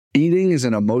Eating is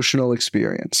an emotional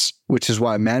experience, which is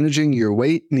why managing your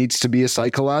weight needs to be a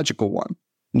psychological one.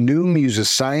 Noom uses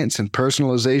science and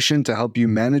personalization to help you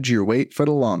manage your weight for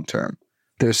the long term.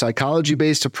 Their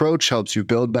psychology-based approach helps you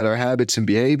build better habits and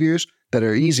behaviors that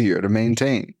are easier to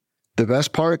maintain. The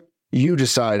best part? You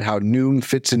decide how Noom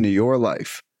fits into your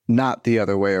life, not the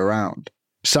other way around.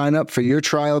 Sign up for your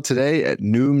trial today at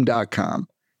Noom.com.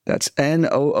 That's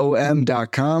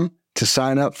Noom.com to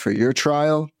sign up for your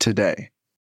trial today.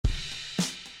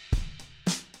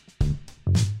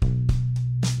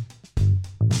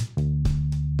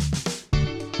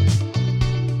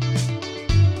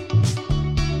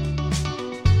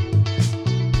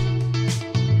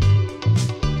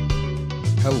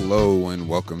 Hello and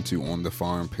welcome to On the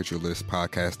Farm Pitcher List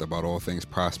podcast about all things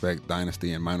prospect,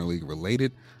 dynasty, and minor league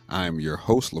related. I'm your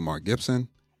host, Lamar Gibson.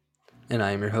 And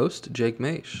I am your host, Jake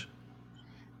Maish.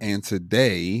 And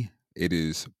today it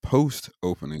is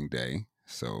post-opening day,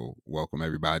 so welcome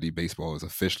everybody. Baseball is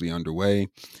officially underway.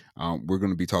 We're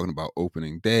going to be talking about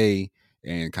opening day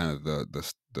and kind of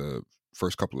the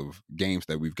first couple of games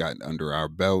that we've gotten under our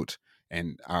belt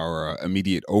and our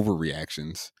immediate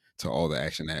overreactions to all the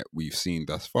action that we've seen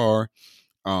thus far.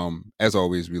 As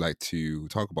always, we like to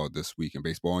talk about this week in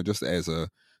baseball, and just as a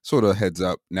sort of heads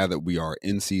up, now that we are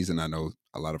in season, I know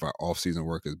a lot of our off-season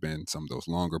work has been some of those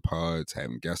longer pods,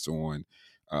 having guests on,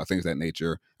 things of that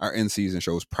nature. Our in-season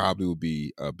shows probably will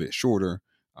be a bit shorter,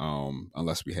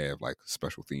 unless we have like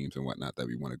special themes and whatnot that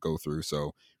we want to go through.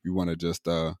 So we want to just,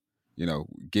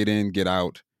 get in, get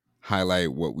out,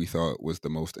 highlight what we thought was the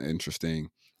most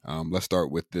interesting. Let's start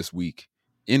with this week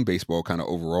in baseball, kind of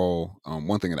overall.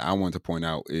 One thing that I wanted to point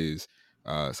out is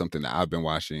something that I've been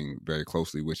watching very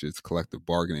closely, which is collective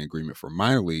bargaining agreement for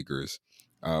minor leaguers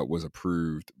was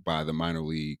approved by the minor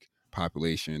league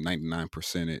population.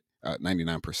 99%,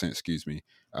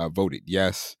 voted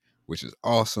yes, which is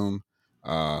awesome.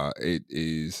 It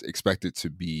is expected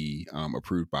to be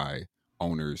approved by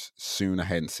owners soon. I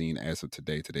hadn't seen as of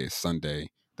today. Today is Sunday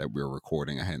that we're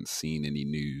recording. I hadn't seen any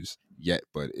news yet,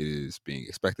 but it is being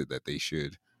expected that they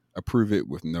should approve it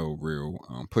with no real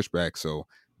pushback. So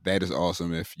that is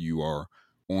awesome. If you are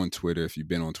on Twitter, if you've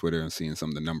been on Twitter and seeing some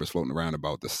of the numbers floating around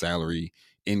about the salary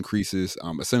increases,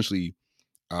 essentially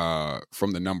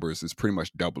from the numbers, it's pretty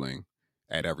much doubling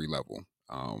at every level,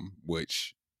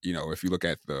 which, if you look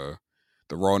at the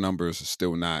raw numbers, are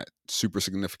still not super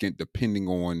significant depending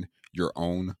on your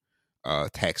own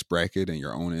tax bracket and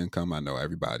your own income. I know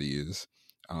everybody is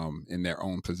in their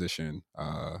own position,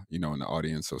 in the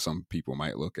audience. So some people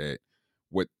might look at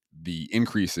what the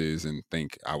increase is and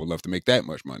think, I would love to make that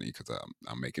much money because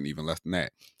I'm making even less than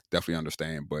that. Definitely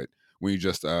understand. But when you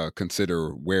just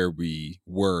consider where we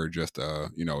were just, a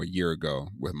year ago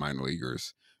with minor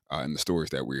leaguers and the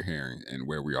stories that we're hearing and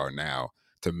where we are now,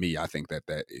 to me, I think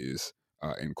that is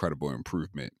incredible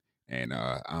improvement. And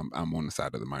I'm on the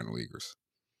side of the minor leaguers.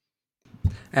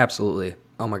 Absolutely.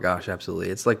 Oh my gosh, absolutely.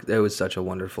 It's like it was such a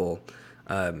wonderful,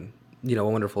 a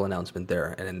wonderful announcement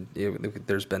there. And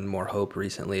there's been more hope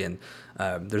recently, and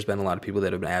there's been a lot of people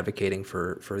that have been advocating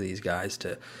for these guys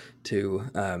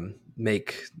to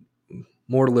make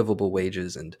more livable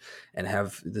wages and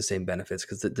have the same benefits,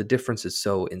 because the difference is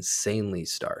so insanely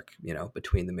stark,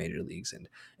 between the major leagues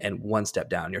and one step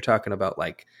down. You're talking about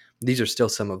like these are still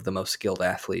some of the most skilled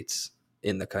athletes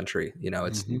in the country.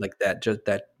 It's like that, just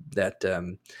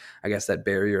that I guess that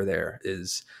barrier there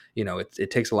is, it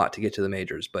takes a lot to get to the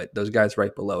majors, but those guys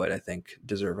right below it, I think,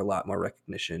 deserve a lot more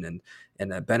recognition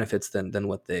and benefits than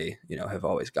what they, have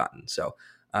always gotten. So,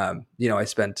 I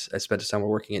spent a summer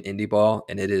working in indie ball,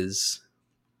 and it is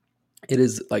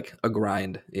like a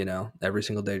grind, every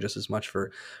single day, just as much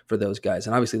for those guys.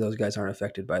 And obviously those guys aren't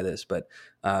affected by this, but,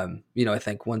 I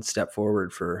think one step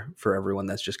forward for everyone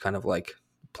that's just kind of like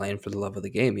playing for the love of the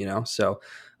game, So,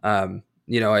 I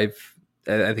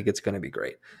think it's going to be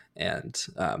great. And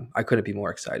I couldn't be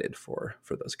more excited for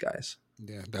those guys.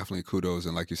 Yeah, definitely kudos.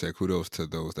 And like you said, kudos to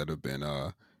those that have been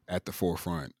at the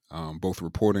forefront, both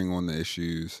reporting on the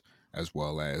issues as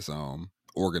well as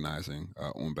organizing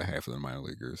on behalf of the minor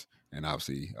leaguers. And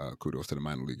obviously, kudos to the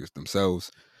minor leaguers themselves.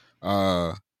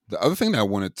 The other thing that I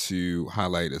wanted to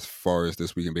highlight as far as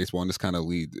this week in baseball, and this kind of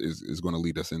is going to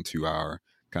lead us into our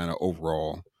kind of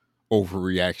overall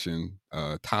overreaction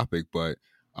topic, but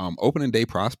opening day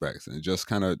prospects, and just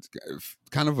kind of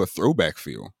a throwback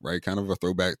feel, right? Kind of a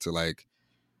throwback to like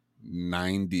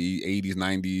 80s,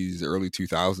 90s, early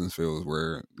 2000s feels,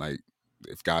 where like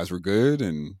if guys were good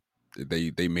and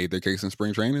they made their case in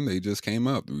spring training, they just came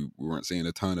up. We weren't seeing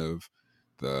a ton of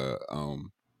the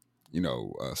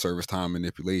service time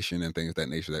manipulation and things of that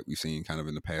nature that we've seen kind of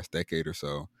in the past decade or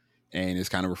so. and it's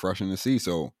kind of refreshing to see.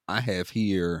 So I have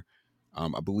here, I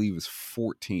believe it's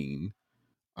 14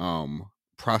 um,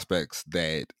 prospects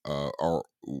that are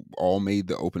all made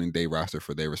the opening day roster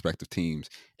for their respective teams,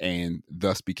 and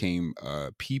thus became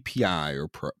PPI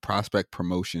or prospect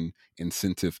promotion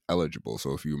incentive eligible.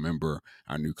 So if you remember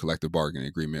our new collective bargaining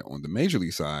agreement on the major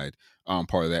league side,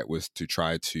 part of that was to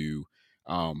try to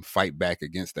fight back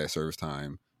against that service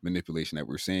time manipulation that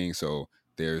we're seeing. So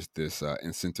there's this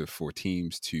incentive for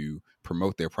teams to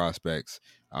promote their prospects.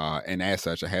 And as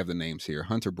such, I have the names here: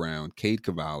 Hunter Brown, Cade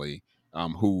Cavalli,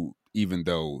 who, even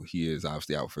though he is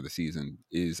obviously out for the season,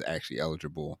 is actually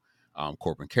eligible.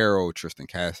 Corbin Carroll, Tristan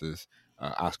Cassis,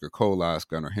 Oscar Colas,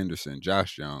 Gunnar Henderson,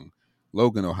 Josh Young,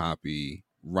 Logan O'Hoppe,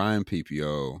 Ryan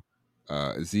PPO,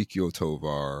 Ezekiel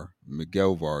Tovar,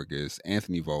 Miguel Vargas,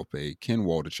 Anthony Volpe, Ken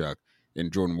Waldachuk,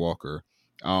 and Jordan Walker.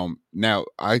 Now,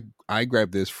 I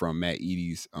grabbed this from Matt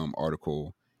Eady's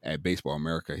article at Baseball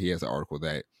America. He has an article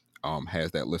that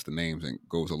has that list of names and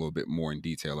goes a little bit more in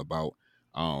detail about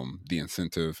the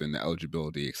incentive and the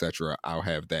eligibility, etc. I'll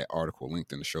have that article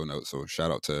linked in the show notes. So shout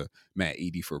out to Matt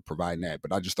Eady for providing that.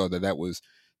 But I just thought that was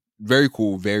very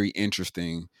cool, very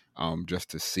interesting, just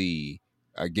to see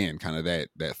again kind of that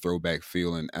throwback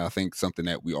feeling. And I think something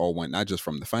that we all want, not just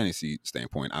from the fantasy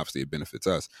standpoint, obviously it benefits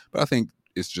us, but I think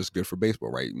it's just good for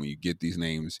baseball, right? When you get these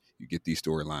names, you get these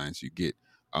storylines, you get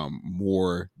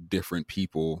more different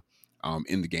people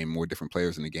in the game, more different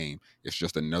players in the game. It's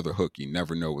just another hook. You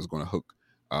never know what's going to hook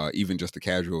even just a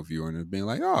casual viewer, and being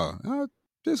like, oh,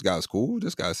 this guy's cool,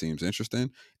 this guy seems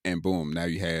interesting, and boom, now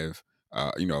you have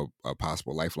a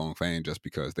possible lifelong fan just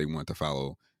because they want to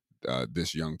follow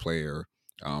this young player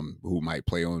who might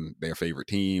play on their favorite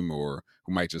team, or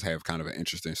who might just have kind of an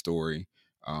interesting story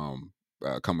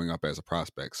coming up as a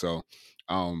prospect. So,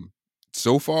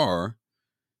 so far,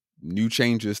 new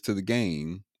changes to the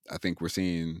game. I think we're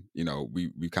seeing,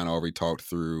 we kind of already talked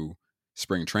through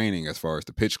spring training as far as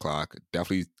the pitch clock.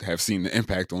 Definitely have seen the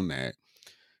impact on that.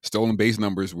 Stolen base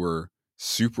numbers were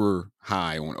super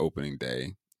high on opening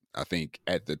day. I think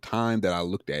at the time that I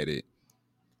looked at it,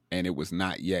 and it was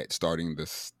not yet starting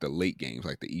the late games,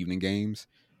 like the evening games,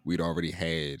 we'd already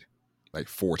had like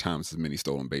 4 times as many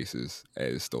stolen bases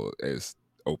as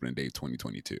opening day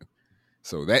 2022.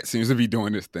 So that seems to be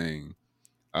doing this thing.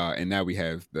 And now we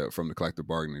have from the collective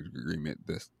bargaining agreement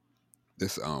this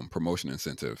promotion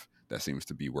incentive that seems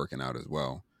to be working out as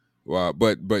well.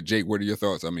 But Jake, what are your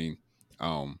thoughts? I mean,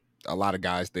 a lot of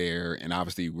guys there, and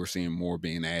obviously we're seeing more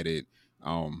being added.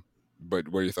 But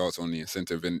what are your thoughts on the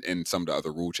incentive and some of the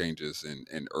other rule changes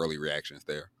and early reactions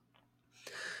there?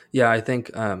 Yeah, I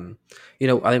think I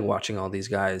think watching all these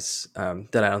guys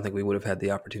that I don't think we would have had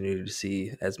the opportunity to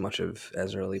see as much of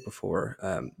as early before,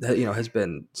 has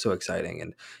been so exciting,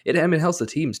 and it helps the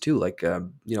teams too. Like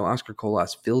Oscar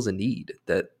Colas fills a need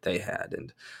that they had,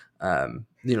 and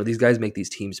these guys make these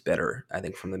teams better. I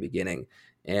think from the beginning.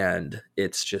 And I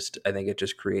think it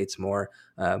just creates more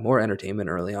entertainment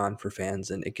early on for fans,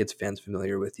 and it gets fans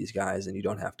familiar with these guys, and you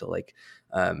don't have to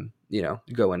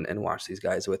go and watch these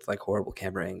guys with like horrible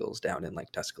camera angles down in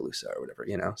like Tuscaloosa or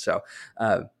whatever. So,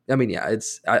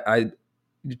 I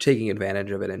taking advantage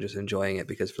of it and just enjoying it,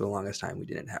 because for the longest time we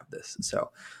didn't have this.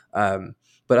 So,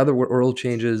 but other world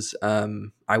changes.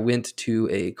 I went to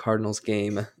a Cardinals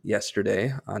game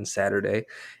yesterday on Saturday,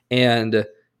 and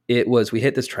we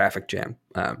hit this traffic jam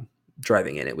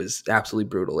driving in. It was absolutely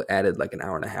brutal. It added like an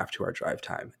hour and a half to our drive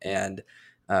time, and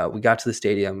we got to the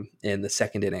stadium in the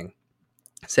second inning,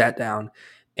 sat down,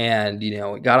 and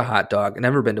got a hot dog. I'd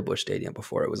never been to Busch Stadium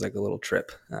before. It was like a little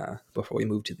trip before we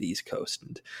moved to the East Coast,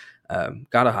 and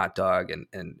got a hot dog,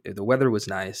 and the weather was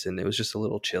nice, and it was just a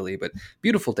little chilly, but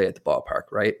beautiful day at the ballpark,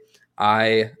 right?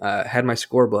 I had my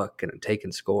scorebook and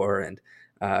taking score, and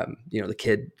the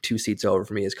kid 2 seats over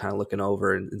from me is kind of looking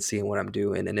over and seeing what I'm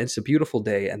doing, and it's a beautiful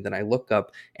day. And then I look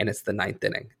up, and it's the ninth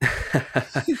inning.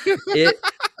 It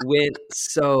went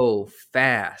so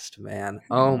fast, man.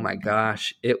 Oh my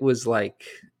gosh. It was like,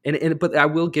 but I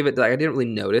will give it, like, I didn't really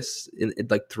notice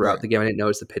like throughout Right. the game. I didn't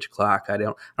notice the pitch clock. I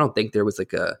don't think there was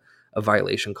like a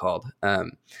violation called.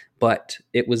 But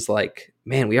it was like,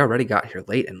 man, we already got here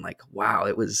late, and like, wow,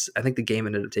 I think the game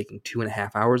ended up taking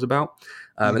 2.5 hours about.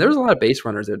 And there was a lot of base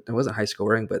runners. It wasn't high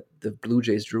scoring, but the Blue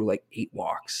Jays drew like 8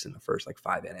 walks in the first like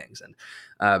 5 innings, and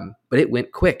but it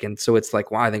went quick. And so it's like,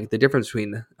 wow, I think the difference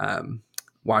between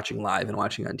watching live and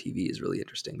watching on TV is really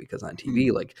interesting, because on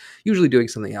TV, like usually doing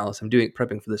something else, I'm doing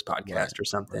prepping for this podcast or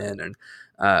something, and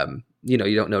you know,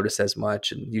 you don't notice as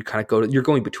much, and you kind of you're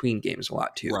going between games a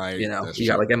lot too. Right. You know, That's you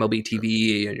true. got like MLB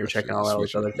TV, and you're That's true. checking You all those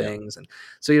switch it. other Yeah. things, and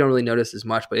so you don't really notice as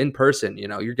much. But in person, you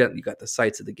know, you got the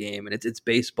sights of the game, and it's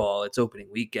baseball, it's opening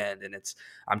weekend, and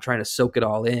I'm trying to soak it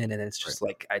all in, and it's just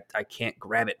like I can't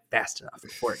grab it fast enough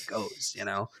before it goes. You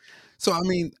know. So I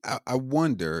mean, I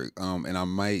wonder, and I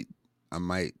might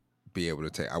be able to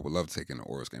take. I would love to take in the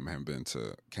Orioles game. I haven't been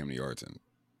to Camden Yards in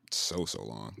so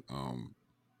long.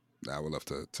 I would love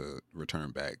to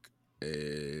return back,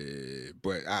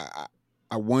 but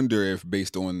I wonder if,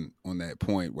 based on that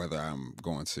point, whether I'm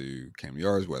going to Camden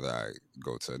Yards, whether I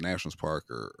go to Nationals Park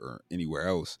or anywhere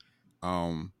else,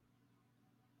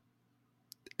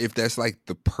 if that's like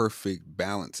the perfect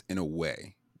balance in a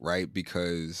way, right?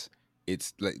 Because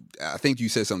it's like, I think you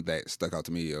said something that stuck out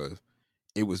to me.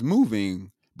 It was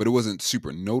moving, but it wasn't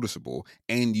super noticeable,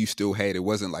 and you still had, it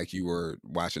wasn't like you were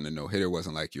watching a no hitter, it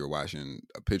wasn't like you were watching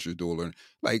a pitcher's duel, or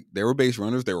like there were base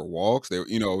runners, there were walks, there,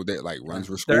 you know, that like Yeah. runs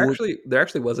were scored. There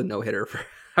actually was a no hitter for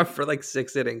for like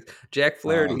 6 innings. Jack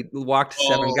Flaherty walked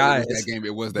 7 Oh, it was that guys, game.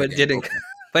 It was that but game. didn't Okay,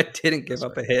 but didn't give that's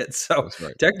up right. a hit. So That's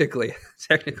right. technically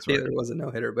That's right. there was a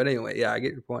no hitter. But anyway, yeah, I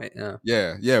get your point.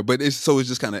 Yeah. Yeah. But it's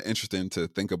just kind of interesting to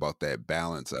think about that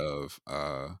balance of,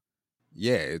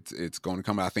 yeah, it's going to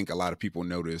come out. I think a lot of people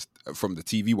noticed, from the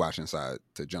TV watching side,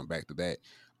 to jump back to that.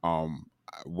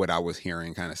 What I was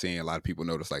hearing, kind of seeing, a lot of people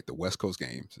noticed like the West Coast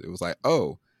games. It was like,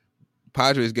 oh,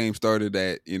 Padres game started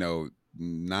at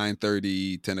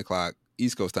 9:30, 10 o'clock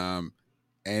East Coast time,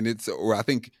 and or I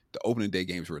think the opening day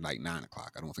games were like 9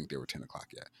 o'clock. I don't think they were 10 o'clock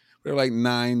yet. They're like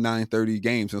 9:30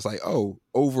 games. And it's like, oh,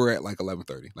 over at like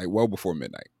 11:30, like well before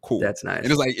midnight. Cool. That's nice. And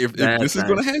it's like, if That's this is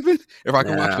going to happen, if I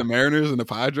can watch Yeah. the Mariners and the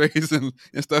Padres and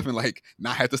stuff, and like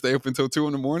not have to stay up until 2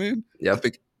 a.m, Yep. I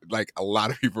think like a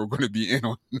lot of people are going to be in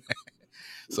on that.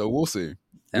 So we'll see.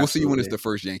 We'll see Absolutely. when it's the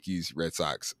first Yankees Red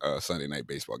Sox Sunday night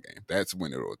baseball game. That's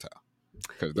when it'll tell,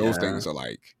 because those things are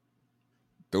like,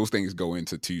 those things go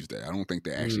into Tuesday. I don't think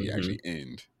they actually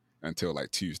end until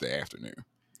like Tuesday afternoon.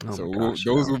 Oh So my gosh,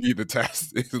 those will be the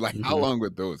test. It's like, how long were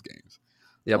those games?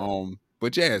 Yep.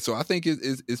 But yeah, so I think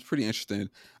it's pretty interesting.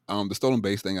 The stolen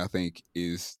base thing, I think,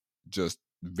 is just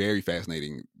very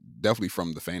fascinating. Definitely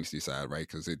from the fantasy side, right?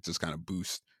 Because it just kind of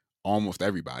boosts almost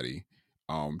everybody.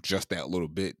 Just that little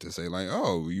bit to say like,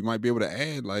 oh, you might be able to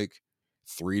add like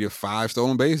 3 to 5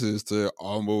 stolen bases to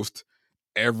almost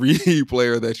every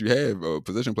player that you have,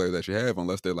 position player that you have,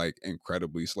 unless they're like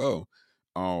incredibly slow.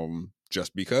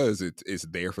 Just because it's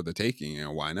there for the taking,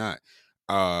 and why not?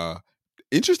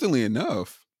 Interestingly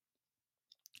enough,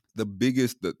 the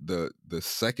biggest, the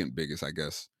second biggest, I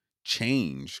guess,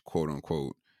 change, quote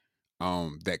unquote,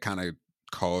 that kind of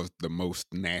caused the most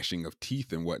gnashing of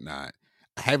teeth and whatnot,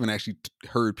 I haven't actually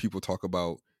heard people talk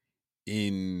about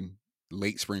in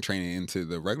late spring training into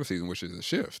the regular season, which is a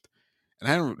shift. And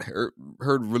I haven't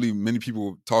heard really many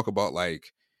people talk about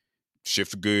like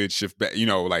shift good, shift back,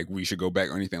 like we should go back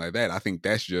or anything like that. I think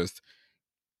that's just,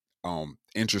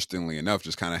 interestingly enough,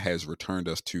 just kind of has returned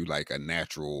us to like a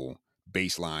natural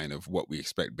baseline of what we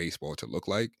expect baseball to look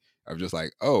like. Of just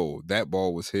like, oh, that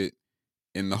ball was hit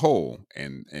in the hole,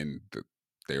 and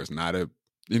there's not a,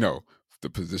 the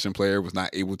position player was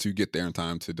not able to get there in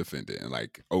time to defend it, and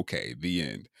like, okay, the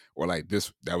end. Or like,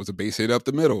 that was a base hit up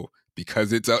the middle,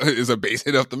 because it's a base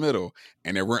hit up the middle,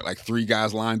 and there weren't like 3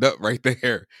 guys lined up right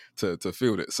there to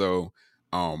field it. So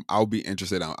I'll be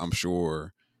interested. I'm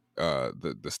sure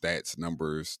the stats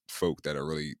numbers folk that are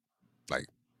really like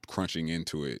crunching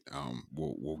into it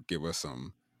will give us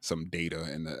some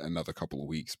data in another couple of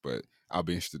weeks. But I'll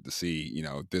be interested to see,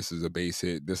 this is a base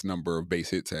hit, this number of base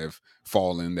hits have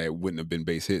fallen that wouldn't have been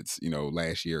base hits,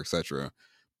 last year, etc.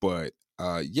 But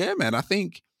yeah, man, I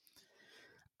think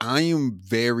I am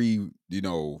very,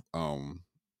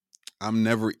 I'm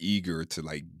never eager to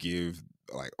like give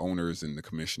like owners and the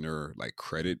commissioner like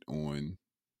credit on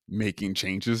making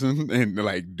changes and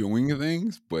like doing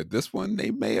things, but this one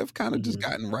they may have kind of just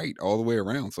gotten right all the way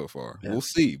around so far. Yeah. We'll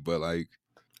see, but like,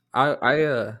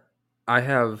 I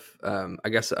have I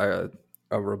guess a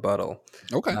rebuttal.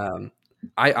 okay,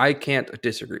 I can't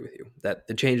disagree with you that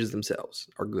the changes themselves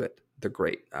are good. They're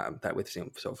great that we've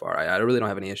seen so far. I really don't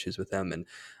have any issues with them,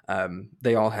 and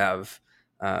they all have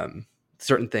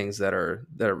certain things that are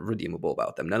redeemable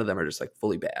about them. None of them are just like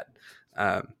fully bad.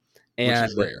 And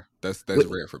which is rare. That's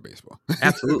rare for baseball.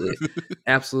 Absolutely.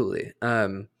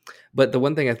 But the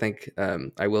one thing I think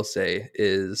I will say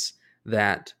is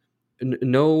that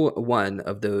no one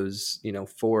of those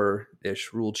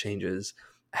 4-ish rule changes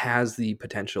has the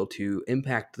potential to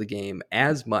impact the game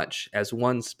as much as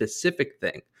one specific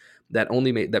thing that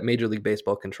that Major League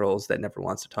Baseball controls that never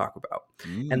wants to talk about,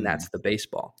 and Mm. that's the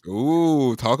baseball.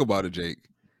 Ooh, talk about it, Jake.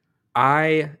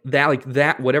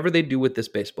 Whatever they do with this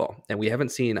baseball, and we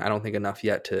haven't seen, I don't think, enough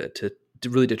yet to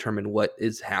really determine what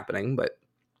is happening, but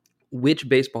which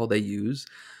baseball they use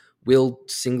will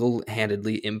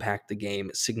single-handedly impact the game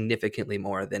significantly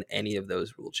more than any of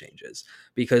those rule changes.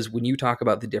 Because when you talk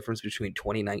about the difference between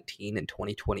 2019 and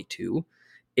 2022,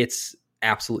 it's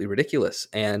absolutely ridiculous.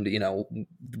 And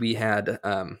we had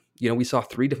we saw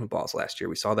three different balls last year.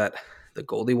 We saw that the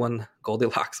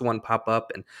Goldilocks one pop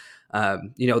up,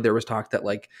 and there was talk that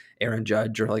like Aaron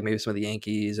Judge or like maybe some of the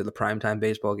Yankees or the primetime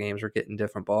baseball games were getting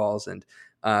different balls. And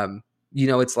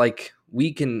it's like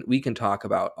we can talk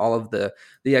about all of the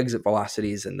exit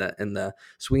velocities and the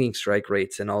swinging strike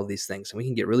rates and all of these things, and we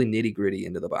can get really nitty gritty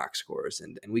into the box scores,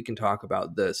 and we can talk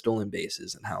about the stolen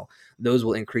bases and how those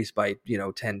will increase by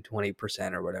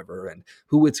 10-20% or whatever, and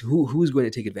who's going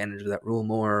to take advantage of that rule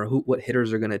more, what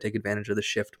hitters are going to take advantage of the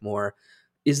shift more.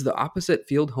 Is the opposite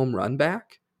field home run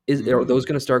back? Are those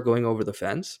going to start going over the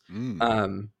fence?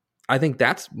 I think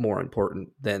that's more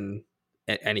important than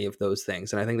any of those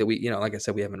things. And I think that we, like I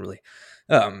said, we haven't really,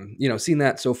 seen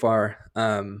that so far.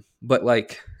 But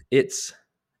like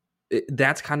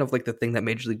that's kind of like the thing that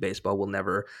Major League Baseball will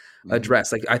never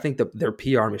address. Like I think that their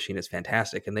PR machine is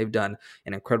fantastic, and they've done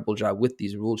an incredible job with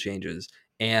these rule changes.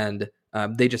 And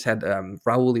they just had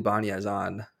Raul Ibanez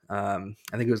on. I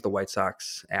think it was the White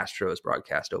Sox Astros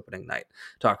broadcast opening night,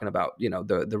 talking about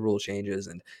the rule changes,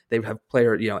 and they have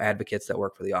player advocates that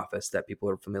work for the office that people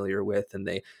are familiar with, and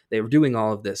they were doing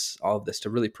all of this to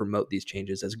really promote these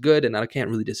changes as good. And I can't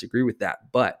really disagree with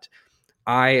that, but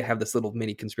I have this little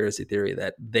mini conspiracy theory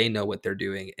that they know what they're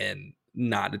doing and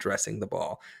not addressing the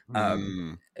ball.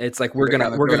 It's like we're gonna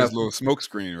this little smoke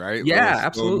screen, right? Yeah, little,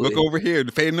 absolutely. look over here.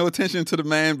 Pay no attention to the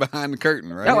man behind the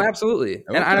curtain, right? No, absolutely.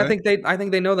 Okay. And I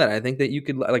think they know that. I think that you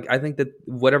could I think that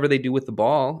whatever they do with the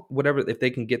ball, whatever, if they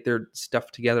can get their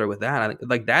stuff together with that, I think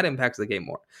like that impacts the game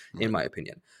more, in my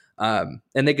opinion.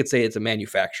 And they could say it's a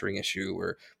manufacturing issue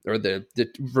or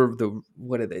the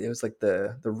what are they? It was like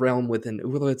the realm within,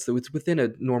 well, it's within a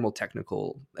normal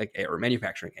technical like error,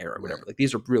 manufacturing error, or whatever. Like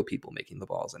these are real people making the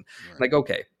balls, and like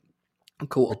okay,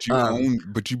 cool.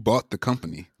 But you bought the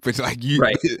company. But like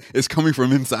right. It's coming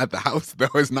from inside the house though.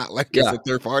 It's not like it's a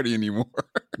third party anymore.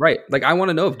 Right. Like I want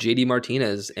to know if JD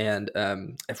Martinez and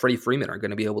Freddie Freeman are going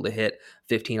to be able to hit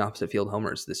 15 opposite field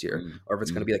homers this year, or if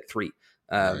it's going to be like 3.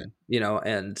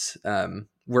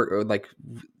 We're like,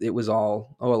 it was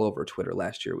all over Twitter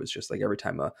last year. It was just like every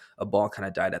time a ball kind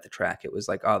of died at the track, it was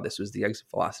like, oh, this was the exit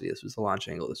velocity, this was the launch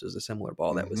angle, this was a similar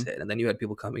ball that was hit. And then you had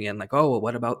people coming in like, oh, well,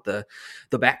 what about the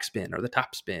backspin or the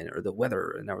top spin or the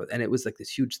weather, and it was like this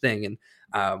huge thing. And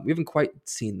we haven't quite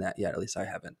seen that yet, at least I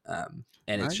haven't.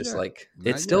 And it's just like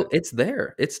it's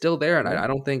still there, and I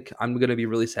don't think I'm going to be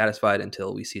really satisfied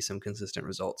until we see some consistent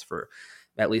results for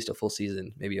at least a full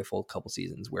season, maybe a full couple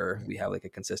seasons where we have like a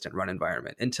consistent run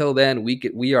environment. Until then,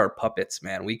 we are puppets,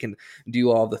 man. We can do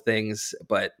all the things,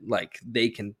 but like they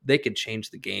can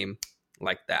change the game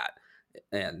like that.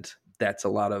 And that's a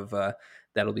lot of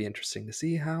that'll be interesting to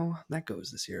see how that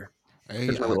goes this year. Hey,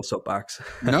 there's my little soapbox.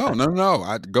 No.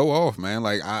 I'd go off, man.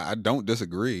 Like I don't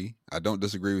disagree. I don't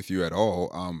disagree with you at all.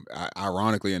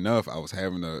 Ironically enough, I was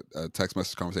having a text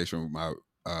message conversation with my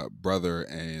brother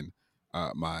and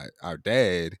our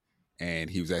dad, and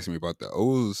he was asking me about the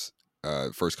O's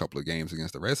first couple of games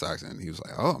against the Red Sox, and he was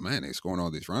like, "Oh man, they scoring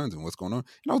all these runs, and what's going on?"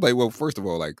 And I was like, "Well, first of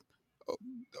all, like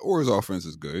the Orioles offense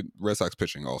is good. Red Sox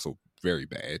pitching also very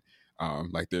bad.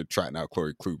 Like they're trotting out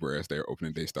Corey Kluber as their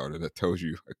opening day starter. That tells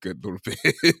you a good little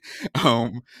bit."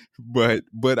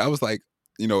 But I was like,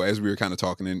 as we were kind of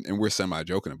talking, and we're semi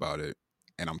joking about it,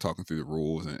 and I'm talking through the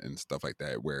rules and stuff like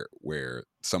that, where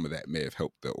some of that may have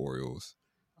helped the Orioles.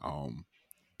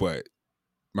 But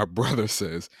my brother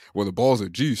says, well, the balls are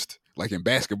juiced, like in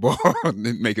basketball,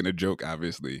 making a joke,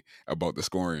 obviously, about the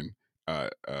scoring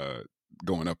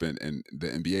going up in the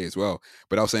NBA as well.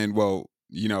 But I was saying, well,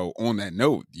 on that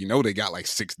note, they got like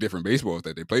 6 different baseballs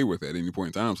that they play with at any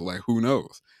point in time. So like, who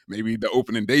knows? Maybe the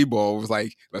opening day ball was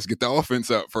like, let's get the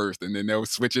offense up first, and then they'll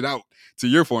switch it out, to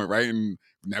your point, right? And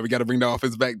now we got to bring the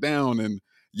offense back down. And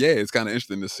yeah, it's kind of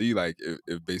interesting to see like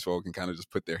if baseball can kind of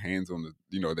just put their hands on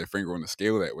the, their finger on the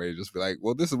scale that way, just be like,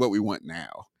 well, this is what we want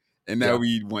now. And now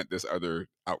we want this other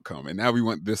outcome, and now we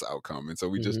want this outcome. And so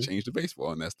we just changed the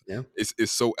baseball, and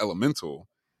it's so elemental,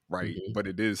 right? But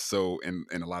it is so in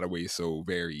a lot of ways so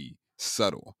very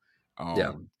subtle.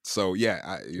 Yeah. So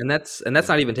yeah, And that's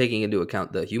not even taking into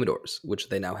account the humidors, which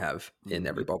they now have in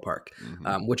every ballpark.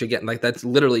 Which again, like that's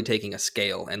literally taking a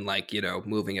scale and like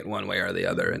moving it one way or the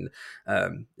other, and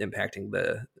impacting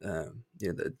the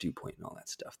the dew point and all that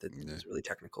stuff. That is really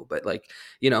technical, but like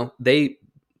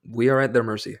we are at their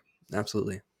mercy.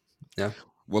 Absolutely, yeah.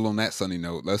 Well, on that sunny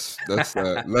note, let's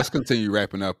continue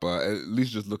wrapping up. At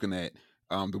least just looking at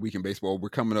the week in baseball. We're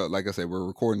coming up, like I said, we're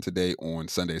recording today on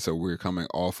Sunday, so we're coming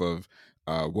off of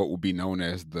what will be known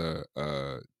as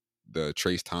the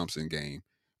Trace Thompson game.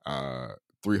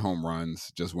 3 home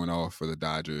runs just went off for the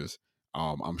Dodgers.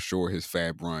 I'm sure his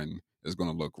fab run is going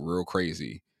to look real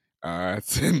crazy.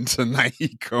 Tonight,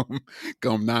 come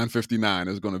 9:59,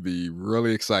 it's going to be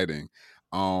really exciting.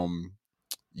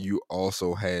 You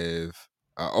also have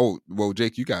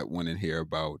Jake, you got one in here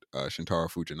about Shintaro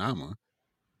Fujinama.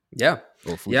 Yeah,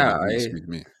 Or yeah, Fujinami, excuse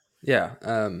me. yeah.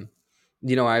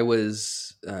 I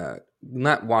was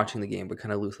not watching the game, but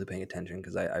kind of loosely paying attention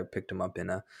because I picked him up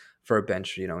for a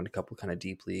bench, in a couple kind of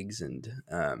deep leagues, and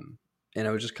I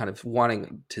was just kind of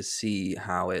wanting to see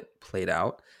how it played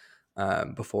out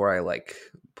before I like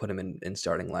put him in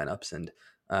starting lineups. And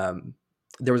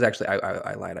there was actually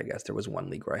I lied, I guess there was one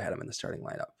league where I had him in the starting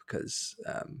lineup because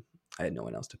I had no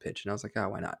one else to pitch, and I was like, oh,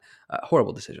 why not?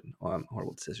 Horrible decision.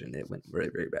 Horrible decision. It went very,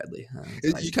 very badly.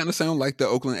 You kind of sound like the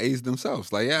Oakland A's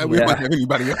themselves. Like, yeah, we Yeah. don't have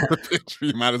anybody else to pitch.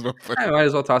 You might as well put I might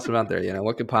as well toss him out there.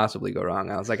 What could possibly go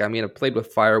wrong? I was like, I played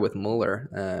with fire with Mueller,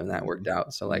 and that worked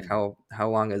out. So, like, how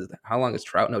long is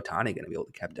Trout and Ohtani going to be able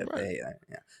to kept at bay? Are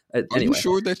you Anyway,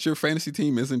 sure that your fantasy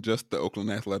team isn't just the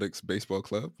Oakland Athletics baseball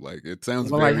club? Like, it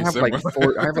sounds well, I very have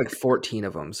similar. I have like 14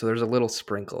 of them, so there's a little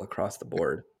sprinkle across the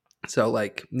board. So,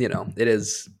 like,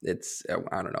 it's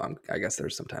I don't know. I guess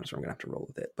there's some times where I'm gonna have to roll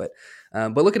with it, but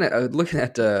looking at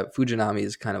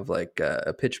Fujinami's kind of like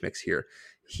a pitch mix here.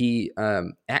 He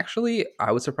actually,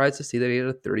 I was surprised to see that he had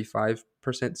a 35%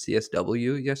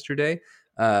 CSW yesterday.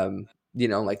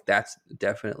 Like that's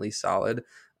definitely solid.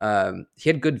 He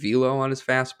had good velo on his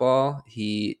fastball.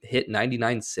 He hit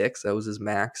 99.6. That was his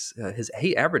max.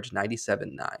 He averaged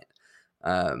 97.9.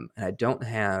 And I don't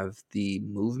have the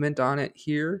movement on it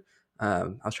here.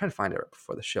 I was trying to find it right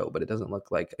before the show, but it doesn't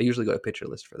look like. I usually go to Pitcher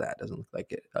List for that. It doesn't look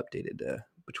like it updated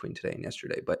between today and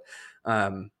yesterday. But by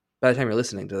the time you're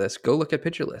listening to this, go look at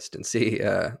Pitcher List and see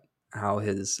how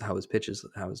his pitches,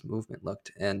 how his movement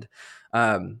looked. And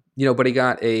but he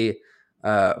got a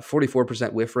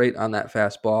 44% whiff rate on that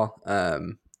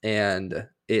fastball, and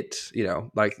it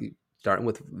like starting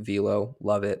with velo,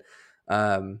 love it.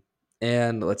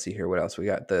 And let's see here, what else we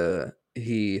got.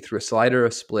 He threw a slider,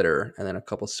 a splitter, and then a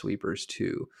couple sweepers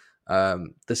too.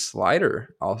 The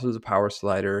slider also is a power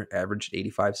slider, averaged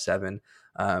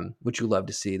 85.7, which you love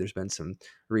to see. There's been some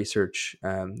research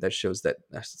that shows that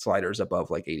sliders above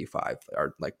like 85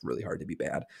 are like really hard to be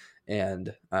bad,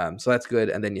 and so that's good.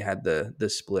 And then you had the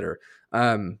splitter. Like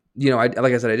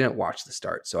I said, I didn't watch the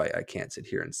start, so I can't sit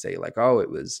here and say like, oh,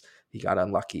 he got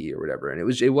unlucky or whatever. And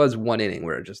it was one inning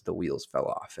where just the wheels fell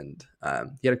off, and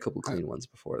he had a couple clean ones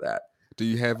before that. Do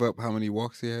you have up how many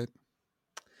walks he had?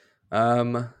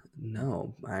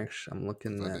 No, actually, I'm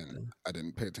looking at. I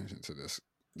didn't pay attention to this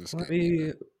Let game me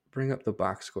either. bring up the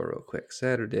box score real quick.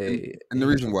 Saturday. And the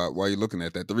reason why you're looking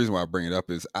at that, the reason why I bring it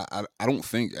up is I don't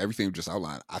think everything we just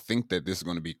outlined. I think that this is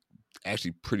going to be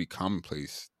actually pretty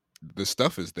commonplace. The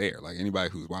stuff is there. Like anybody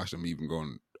who's watched him, even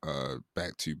going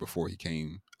back to before he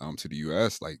came to the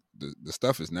U.S., like the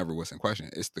stuff is never what's in question.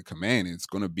 It's the command. It's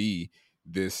going to be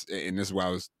this, and this is why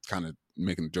I was kind of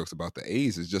making jokes about the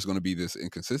A's. It's just going to be this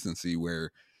inconsistency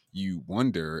where you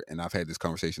wonder, and I've had this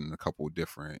conversation in a couple of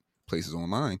different places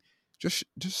online. Just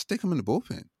stick him in the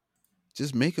bullpen.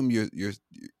 Just make him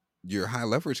your high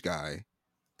leverage guy.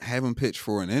 Have him pitch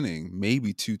for an inning,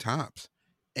 maybe 2 tops,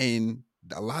 and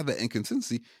a lot of the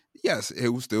inconsistency. Yes, it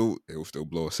will still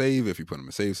blow a save if you put him in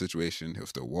a save situation. He'll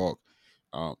still walk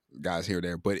guys here or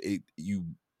there, but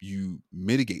you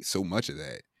mitigate so much of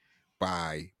that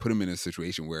by putting him in a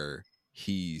situation where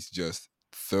he's just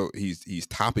he's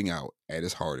topping out at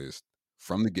his hardest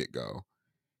from the get go.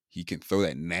 He can throw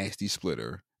that nasty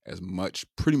splitter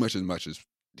pretty much as much as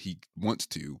he wants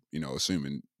to,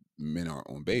 assuming men are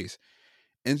on base,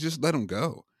 and just let him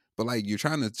go. But like you're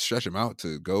trying to stretch him out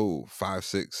to go 5,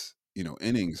 6,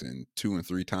 innings and 2 and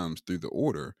 3 times through the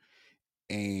order.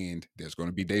 And there's going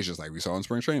to be days just like we saw in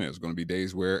spring training. There's going to be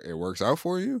days where it works out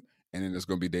for you, and then there's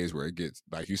going to be days where it gets,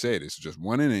 like you said, it's just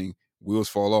one inning, wheels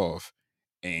fall off,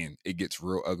 and it gets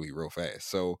real ugly real fast.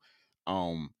 So,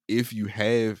 if you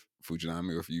have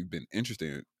Fujinami, or if you've been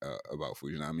interested about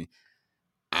Fujinami,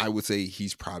 I would say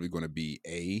he's probably going to be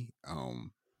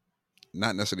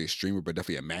not necessarily a streamer, but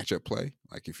definitely a matchup play.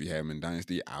 Like if you have him in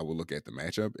Dynasty, I will look at the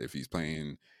matchup. If he's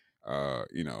playing,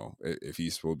 if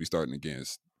he's supposed to be starting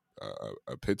against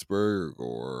a Pittsburgh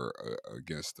or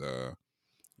against, I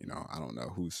don't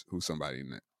know who's somebody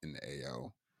in the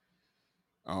AL.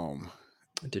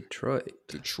 Detroit.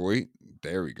 Detroit.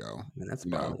 There we go. I mean, that's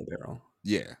You bottom know, of the barrel.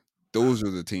 yeah, those are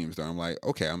the teams that I'm like,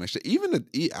 okay, I'm actually even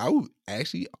I would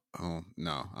actually.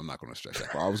 No, I'm not going to stretch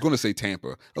that far. I was going to say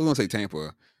Tampa.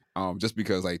 Just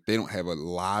because like they don't have a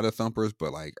lot of thumpers,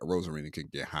 but like a Rosarina can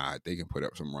get hot. They can put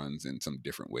up some runs in some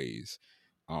different ways,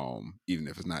 even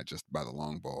if it's not just by the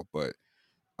long ball. But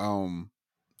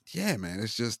yeah, man,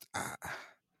 it's just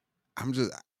I'm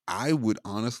just I would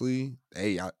honestly,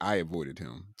 I avoided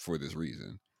him for this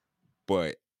reason,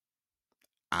 but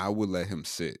I would let him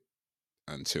sit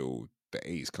until the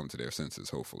A's come to their senses,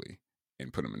 hopefully,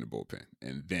 and put him in the bullpen,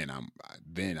 and then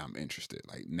I'm interested.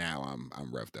 Like now,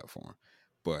 I'm revved up for him.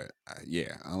 But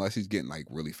yeah, unless he's getting like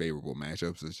really favorable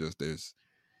matchups, it's just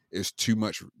it's too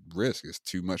much risk, it's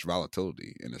too much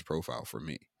volatility in his profile for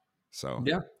me. So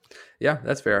Yeah. Yeah,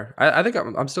 that's fair. I think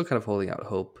I'm still kind of holding out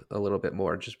hope a little bit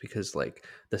more just because like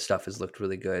the stuff has looked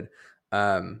really good.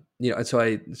 And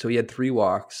so he had 3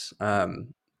 walks.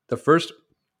 The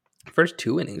first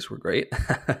 2 innings were great.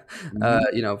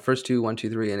 mhm. First two, 1, 2,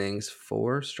 3 innings,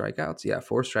 4 strikeouts. Yeah,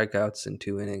 4 strikeouts in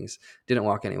 2 innings. Didn't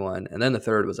walk anyone, and then the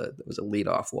third was a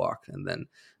leadoff walk, and then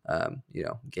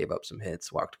gave up some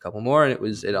hits, walked a couple more, and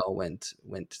it all went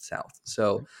south.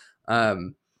 So,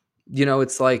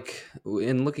 it's like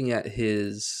in looking at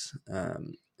his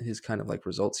kind of like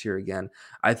results here again,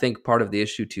 I think part of the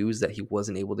issue too is that he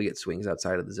wasn't able to get swings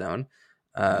outside of the zone.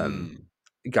 Um,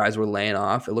 Mm. Guys were laying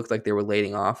off. It looked like they were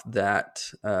laying off that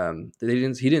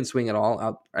he didn't swing at all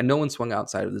out. And no one swung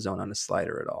outside of the zone on his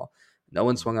slider at all. No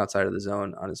one swung outside of the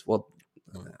zone on his one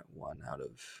out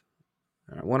of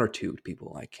 1 or 2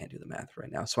 people. I can't do the math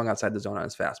right now. Swung outside the zone on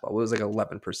his fastball. It was like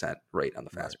 11% rate on the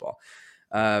Right. fastball,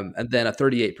 and then a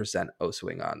 38% O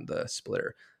swing on the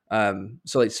splitter.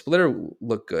 So like splitter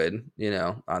looked good,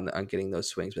 on getting those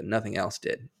swings, but nothing else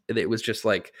did. It was just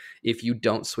like if you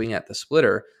don't swing at the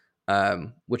splitter,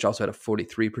 which also had a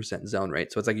 43% zone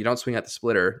rate. So it's like you don't swing at the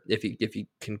splitter if you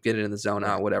can get it in the zone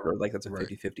Right. out, whatever. Like that's a Right.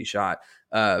 50-50 shot.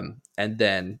 And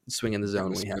then swing in the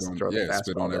zone when he has to throw the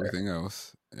Spit fastball on there. everything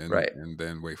else, and Right. and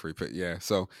then wait for your pitch. Yeah,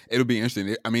 so it'll be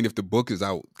interesting. I mean, if the book is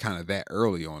out kind of that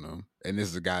early on him, and this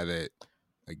is a guy that,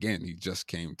 again, he just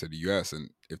came to the U.S., and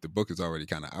if the book is already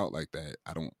kind of out like that,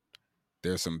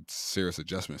 there's some serious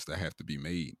adjustments that have to be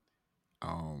made,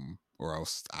 or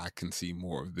else I can see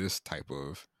more of this type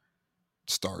of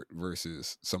start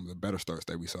versus some of the better starts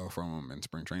that we saw from him in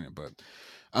spring training. But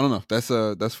I don't know. That's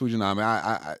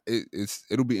Fujinami.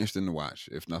 It'll be interesting to watch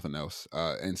if nothing else.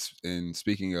 And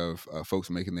speaking of folks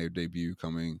making their debut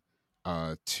coming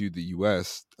to the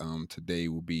U.S., today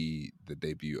will be the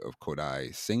debut of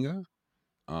Kodai Senga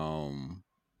um,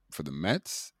 for the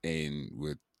Mets, and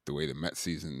with the way the Mets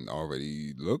season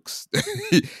already looks,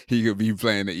 he could be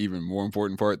playing an even more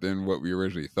important part than what we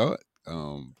originally thought.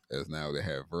 As now they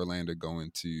have Verlander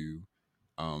going to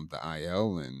the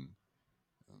IL, and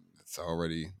it's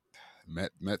already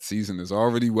Met season is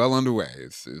already well underway.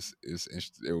 It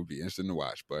will be interesting to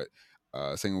watch, but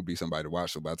Singh will be somebody to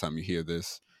watch. So by the time you hear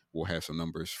this, we'll have some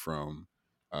numbers from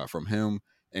him.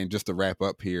 And just to wrap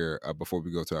up here before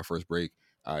we go to our first break,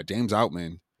 James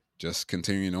Outman just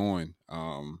continuing on.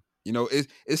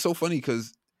 It's so funny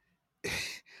because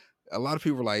a lot of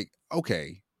people are like,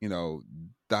 okay,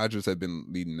 Dodgers have been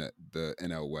leading the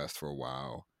NL West for a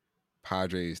while.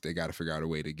 Padres, they got to figure out a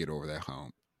way to get over that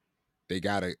hump. They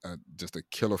got just a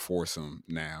killer foursome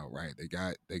now, right? They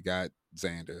got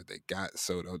Xander, they got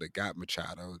Soto, they got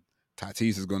Machado.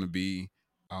 Tatis is going to be,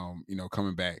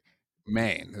 coming back.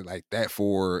 Man, like that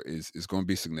four is going to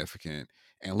be significant.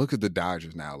 And look at the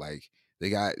Dodgers now. Like they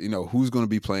got, who's going to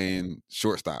be playing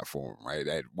shortstop for them, right?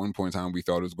 At one point in time, we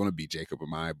thought it was going to be Jacob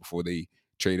Amaya before they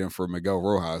trade him for Miguel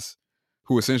Rojas,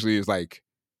 who essentially is like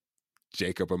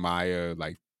Jacob Amaya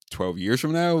like 12 years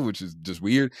from now, which is just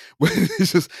weird. But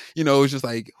it's just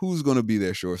like who's going to be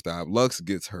their shortstop? Lux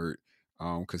gets hurt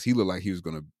because he looked like he was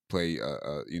going to play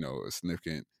a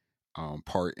significant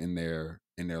part in their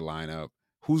lineup.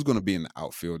 Who's going to be in the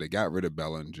outfield? They got rid of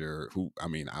Bellinger, who I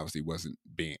mean obviously wasn't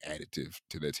being additive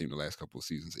to their team the last couple of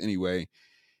seasons anyway.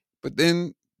 But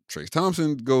then Trace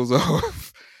Thompson goes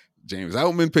off. James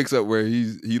Outman picks up where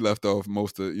he left off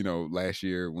most of last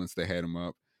year once they had him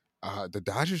up. The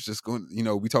Dodgers just going.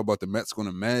 We talk about the Mets going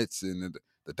to Mets and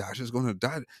the Dodgers going to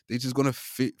Dodgers. They just going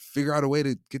to figure out a way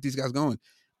to get these guys going.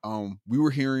 We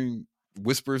were hearing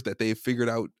whispers that they figured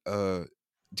out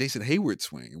Jason Hayward's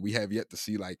swing. And we have yet to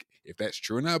see like if that's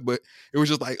true or not. But it was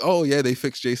just like, oh yeah, they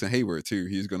fixed Jason Hayward too.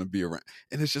 He's going to be around.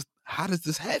 And it's just, how does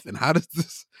this happen? How does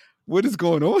this? What is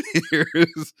going on here?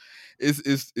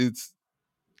 It's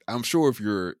I'm sure if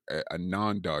you're a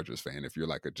non-Dodgers fan, if you're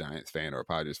like a Giants fan or a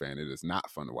Padres fan, it is not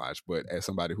fun to watch. But as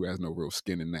somebody who has no real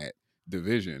skin in that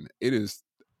division, it is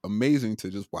amazing to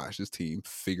just watch this team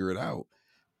figure it out,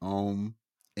 and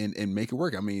make it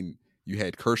work. I mean, you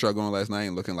had Kershaw going last night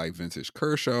and looking like vintage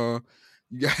Kershaw.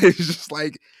 You guys just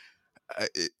like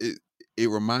it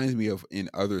reminds me of in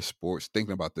other sports.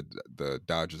 Thinking about the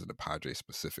Dodgers and the Padres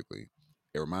specifically,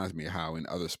 it reminds me of how in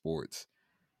other sports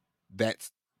that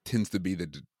tends to be the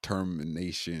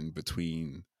determination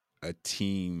between a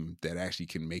team that actually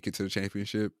can make it to the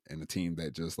championship and a team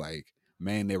that just like,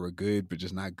 man, they were good but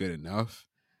just not good enough.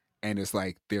 And it's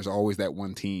like there's always that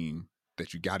one team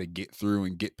that you got to get through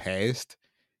and get past,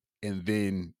 and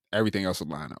then everything else will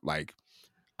line up. Like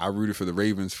I rooted for the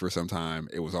Ravens for some time.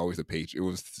 It was always the Patriots. It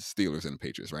was the Steelers and the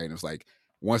Patriots, right? And it was like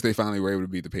once they finally were able to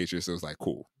beat the Patriots, it was like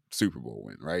cool, Super Bowl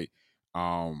win, right?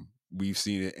 We've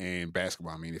seen it in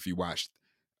basketball. I mean, if you watched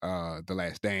The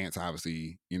Last Dance,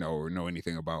 obviously, or know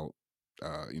anything about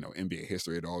NBA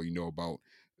history at all, you know about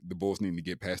the Bulls needing to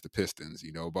get past the Pistons.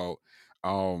 You know about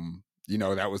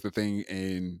that was the thing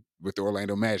in with the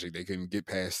Orlando Magic. They couldn't get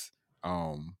past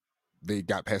they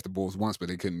got past the Bulls once, but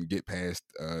they couldn't get past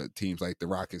teams like the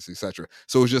Rockets, etc.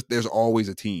 So it's just there's always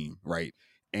a team, right?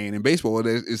 And in baseball,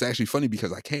 it's actually funny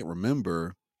because I can't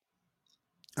remember.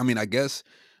 I mean, I guess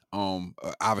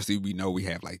obviously we know we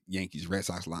have like Yankees Red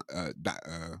Sox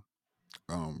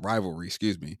rivalry,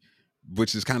 excuse me,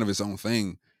 which is kind of its own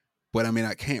thing. But I mean,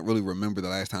 I can't really remember the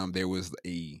last time there was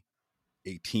a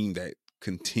team that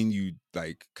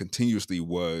continuously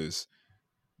was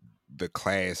the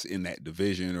class in that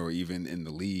division or even in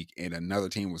the league, and another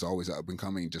team was always up and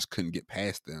coming, just couldn't get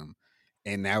past them.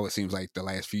 And now it seems like the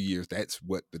last few years, that's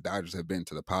what the Dodgers have been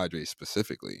to the Padres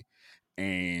specifically.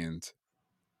 And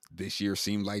this year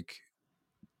seemed like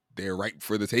they're right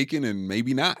for the taking and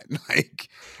maybe not.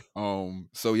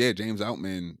 So yeah, James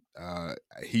Outman,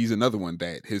 he's another one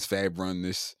that his fab run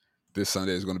this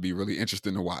Sunday is going to be really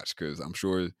interesting to watch, because I'm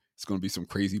sure it's going to be some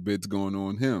crazy bids going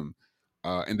on him.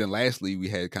 And then lastly, we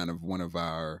had kind of one of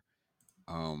our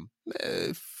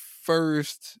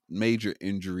first major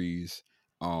injuries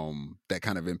that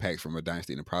kind of impacts from a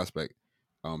dynasty and a prospect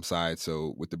side.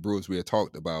 So with the Brewers, we had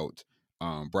talked about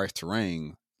Bryce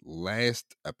Terang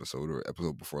last episode or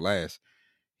episode before last.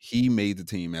 He made the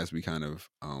team as we kind of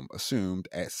assumed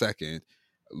at second.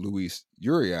 Luis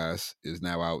Urias is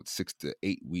now out 6 to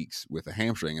 8 weeks with a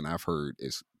hamstring, and I've heard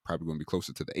it's probably going to be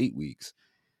closer to the 8 weeks.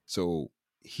 So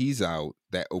he's out.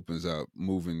 That opens up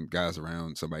moving guys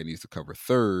around. Somebody needs to cover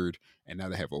third, and now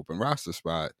they have open roster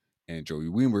spot, and Joey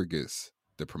Weimer gets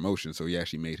the promotion. So he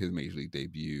actually made his major league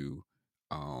debut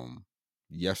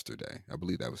yesterday. I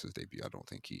believe that was his debut. I don't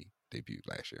think he debuted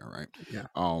last year, right? Yeah.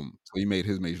 So he made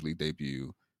his major league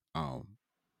debut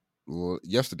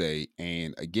yesterday,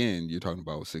 and again, you're talking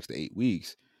about 6 to 8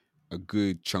 weeks, a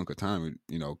good chunk of time,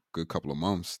 good couple of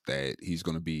months that he's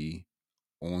going to be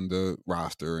on the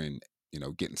roster and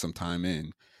getting some time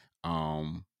in.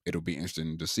 It'll be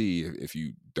interesting to see if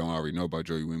you don't already know about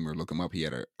Joey Weimer. Look him up. He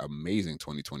had an amazing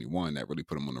 2021 that really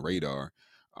put him on the radar.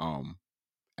 Uh,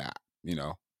 you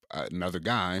know, Another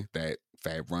guy that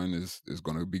Fab Run is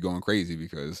going to be going crazy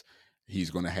because he's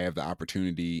going to have the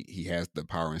opportunity. He has the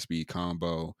power and speed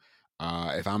combo.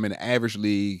 If I'm in an average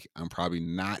league, I'm probably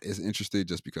not as interested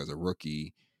just because a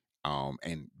rookie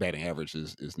and batting average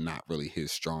is not really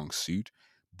his strong suit.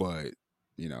 But,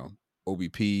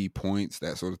 OBP points,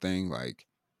 that sort of thing, like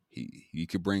he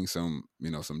could bring some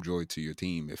joy to your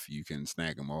team if you can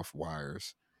snag him off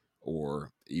wires,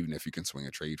 or even if you can swing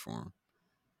a trade for him.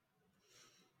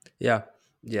 Yeah.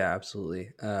 Yeah, absolutely.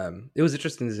 It was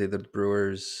interesting to see the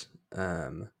Brewers,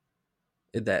 that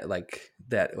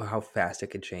how fast it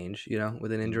could change,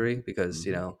 with an injury, because,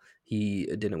 he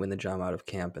didn't win the job out of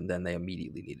camp and then they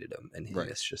immediately needed him and he Right.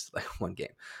 missed just like one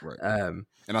game. Right. And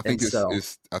I think so,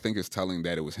 it's telling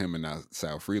that it was him and not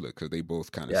Sal Frelick, because they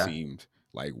both kind of yeah. seemed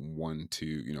like 1,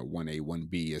 2, 1A,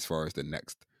 1B as far as the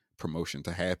next promotion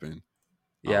to happen.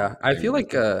 Yeah, I They feel were like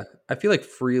different.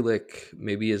 Frelick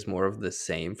maybe is more of the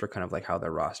same for kind of like how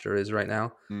their roster is right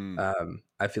now.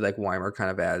 I feel like Weimer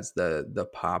kind of adds the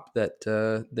pop that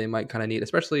they might kind of need,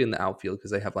 especially in the outfield,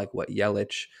 because they have like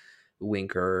Yelich,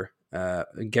 Winker,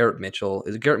 Garrett Mitchell.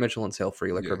 Is Garrett Mitchell and Sale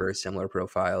Frelick are Yeah. very similar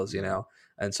profiles, Yeah.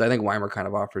 and so I think Weimer kind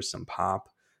of offers some pop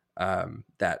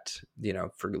that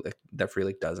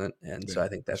Frelick doesn't, and so Yeah, I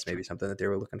think that's that's true. maybe something that they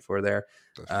were looking for there.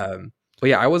 That's true. But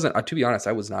yeah, I wasn't. To be honest,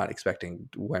 I was not expecting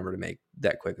Weimer to make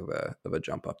that quick of a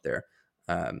jump up there.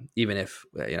 Even if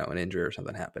an injury or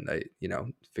something happened, I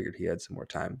figured he had some more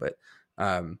time.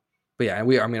 Um, but yeah, I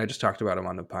mean, I just talked about him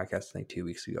on the podcast I think 2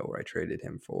 weeks ago where I traded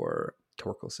him for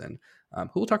Torkelson, who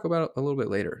we'll talk about a little bit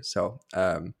later. So,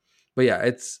 but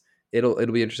yeah,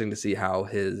 it'll be interesting to see how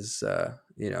his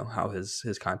how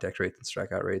his contact rates and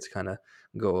strikeout rates kind of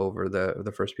go over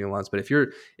the first few months. But if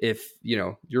you're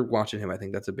watching him, I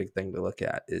think that's a big thing to look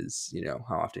at is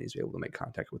how often he's able to make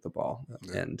contact with the ball,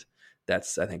 and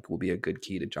that's I think will be a good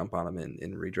key to jump on him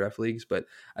in redraft leagues. But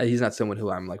he's not someone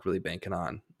who I'm like really banking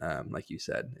on, like you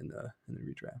said in the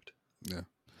redraft. Yeah.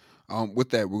 With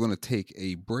that, we're going to take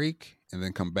a break and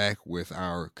then come back with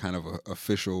our kind of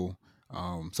official,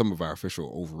 some of our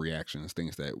official overreactions,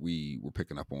 things that we were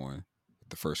picking up on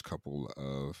the first couple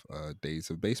of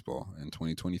days of baseball in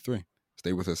 2023.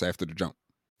 Stay with us after the jump.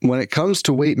 When it comes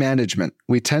to weight management,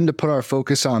 we tend to put our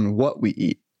focus on what we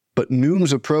eat, but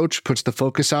Noom's approach puts the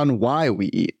focus on why we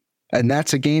eat, and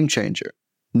that's a game changer.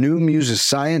 Noom uses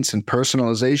science and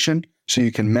personalization so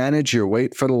you can manage your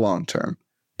weight for the long term.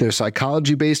 Their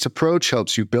psychology-based approach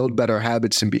helps you build better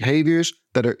habits and behaviors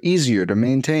that are easier to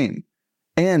maintain.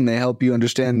 And they help you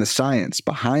understand the science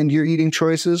behind your eating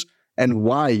choices and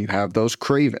why you have those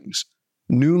cravings.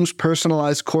 Noom's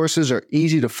personalized courses are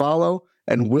easy to follow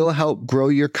and will help grow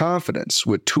your confidence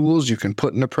with tools you can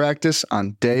put into practice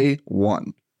on day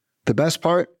one. The best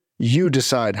part? You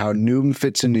decide how Noom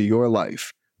fits into your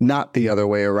life, not the other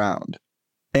way around.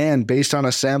 And based on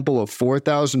a sample of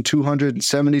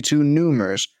 4,272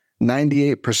 Noomers,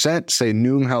 98% say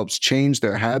Noom helps change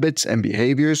their habits and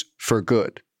behaviors for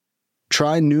good.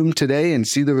 Try Noom today and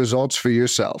see the results for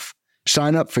yourself.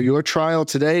 Sign up for your trial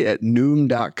today at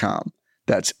Noom.com.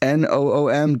 That's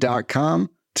Noom.com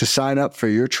to sign up for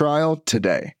your trial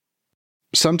today.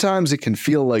 Sometimes it can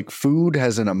feel like food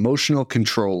has an emotional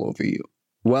control over you.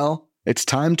 Well, it's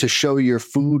time to show your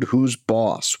food who's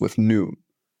boss with Noom.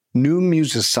 Noom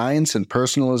uses science and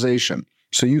personalization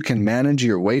so you can manage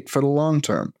your weight for the long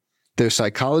term. Their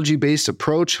psychology-based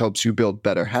approach helps you build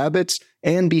better habits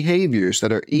and behaviors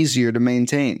that are easier to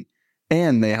maintain.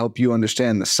 And they help you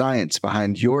understand the science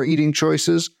behind your eating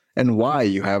choices and why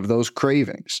you have those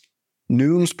cravings.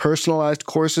 Noom's personalized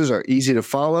courses are easy to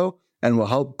follow and will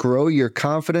help grow your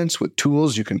confidence with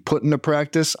tools you can put into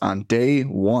practice on day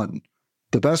one.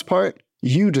 The best part?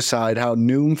 You decide how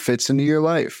Noom fits into your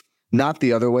life, not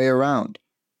the other way around.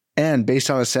 And based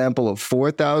on a sample of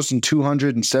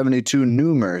 4,272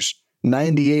 Noomers,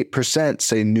 98%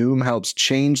 say Noom helps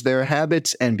change their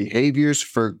habits and behaviors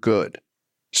for good.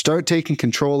 Start taking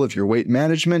control of your weight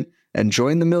management and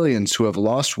join the millions who have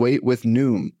lost weight with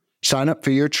Noom. Sign up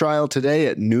for your trial today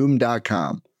at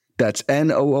Noom.com. That's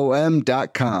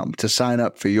Noom.com to sign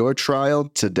up for your trial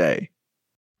today.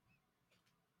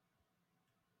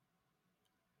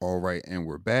 All right, and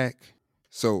we're back.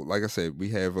 So, like I said, we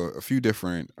have a few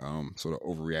different sort of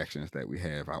overreactions that we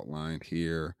have outlined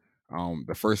here.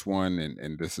 The first one,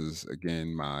 and this is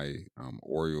again my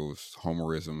Orioles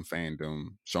homerism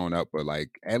fandom showing up, but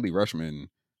like Adley Rutschman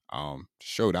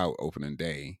showed out opening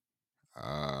day,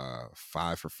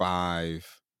 5 for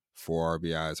 5, 4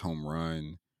 RBIs, home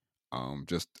run,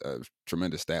 just a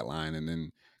tremendous stat line, and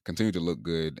then continued to look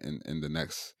good in the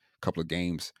next couple of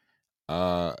games.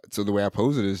 So the way I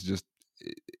pose it is just,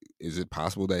 is it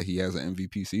possible that he has an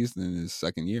MVP season in his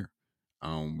second year?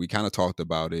 We kind of talked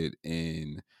about it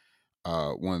in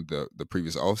one of the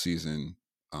previous offseason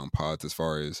pods as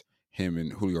far as him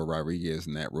and Julio Rodriguez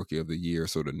and that rookie of the year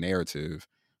sort of narrative.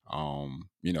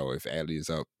 If Adley is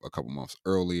up a couple months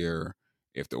earlier,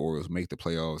 if the Orioles make the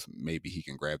playoffs, maybe he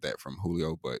can grab that from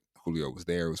Julio. But Julio was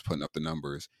there, was putting up the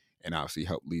numbers, and obviously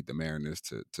helped lead the Mariners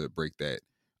to break that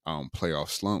playoff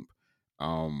slump.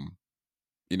 Um,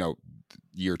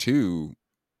 Year two,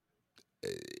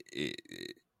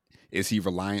 is he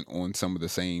reliant on some of the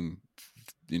same,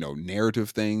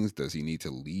 narrative things? Does he need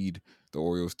to lead the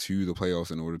Orioles to the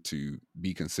playoffs in order to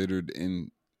be considered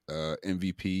in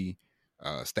MVP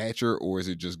stature, or is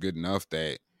it just good enough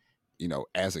that,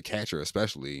 as a catcher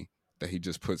especially, that he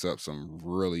just puts up some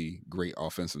really great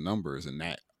offensive numbers, and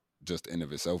that just in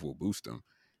of itself will boost him?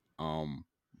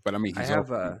 But I mean, I he's off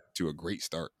have to a great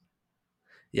start.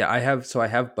 Yeah, I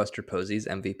have Buster Posey's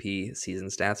MVP season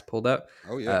stats pulled up.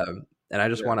 Oh yeah, And I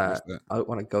just what's that? I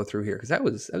want to go through here because that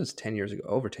was 10 years ago,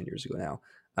 over 10 years ago now.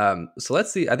 So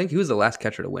let's see. I think he was the last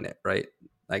catcher to win it, right?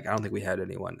 Like I don't think we had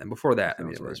anyone. And before that, I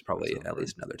mean, Sounds it was right. probably Sounds at right.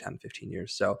 least another 10, 15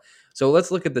 years. So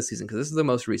let's look at this season because this is the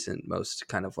most recent, most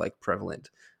kind of like prevalent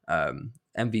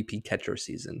MVP catcher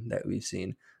season that we've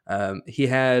seen. He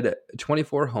had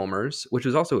 24 homers, which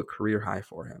was also a career high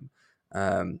for him.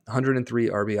 103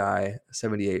 RBI,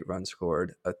 78 runs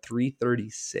scored, a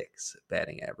 336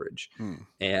 batting average, Hmm.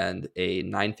 and a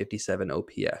 957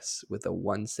 OPS with a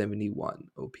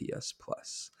 171 OPS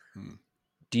plus. Hmm.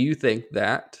 Do you think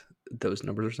that those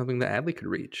numbers are something that Adley could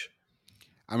reach?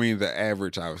 I mean, the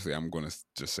average, obviously, I'm going to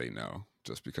just say no,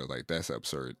 just because like that's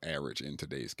absurd average in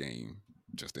today's game,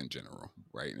 just in general,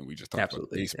 right? And we just talked about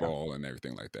Absolutely, yeah. baseball and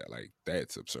everything like that. Like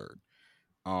that's absurd.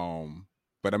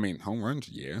 But I mean, home runs,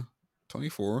 yeah,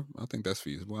 24. I think that's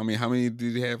feasible. I mean, how many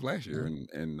did he have last year?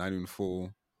 Yeah. And not even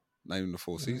the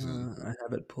full season. I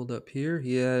have it pulled up here.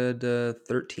 He had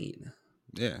 13.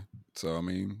 Yeah. So I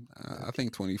mean, I 13.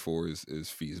 think 24 is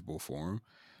feasible for him.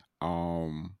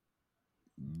 Um,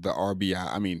 the RBI,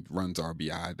 I mean, runs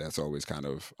RBI, that's always kind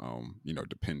of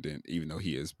dependent, even though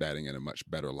he is batting in a much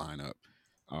better lineup.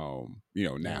 Yeah,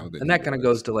 Now than and he that kind of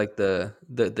goes was. to like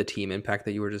the team impact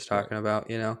that you were just Right. talking about.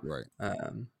 Right.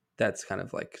 That's kind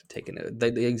of like taking it.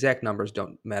 The exact numbers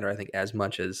don't matter, I think, as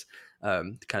much as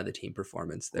kind of the team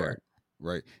performance Right. there.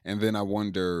 Right. And then I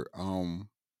wonder,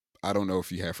 I don't know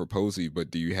if you have for Posey,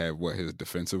 but do you have what his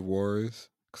defensive WAR is?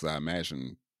 Because I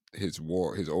imagine his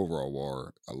overall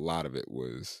WAR, a lot of it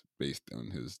was based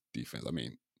on his defense. I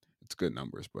mean, it's good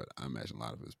numbers, but I imagine a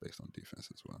lot of it is based on defense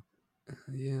as well.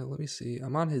 Yeah, let me see.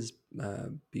 I'm on his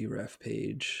BREF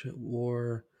page.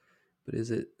 WAR, but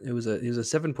it was a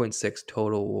 7.6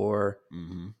 total WAR,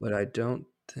 Mm-hmm. but I don't.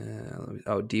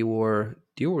 D WAR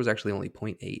was actually only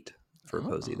point 0.8 for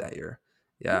Posey Oh, that year.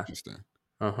 Yeah. interesting.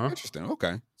 Uh-huh. Interesting.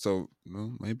 Okay, so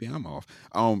well, maybe I'm off.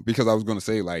 Because I was going to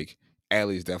say like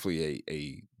Alley is definitely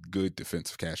a good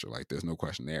defensive catcher. Like there's no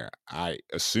question there. I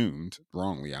assumed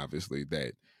wrongly, obviously,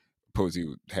 that Posey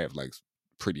would have like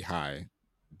pretty high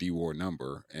D WAR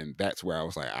number, and that's where I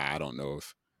was like, I don't know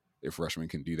if Rushman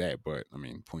can do that, but I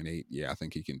mean, point 0.8, yeah, I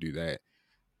think he can do that.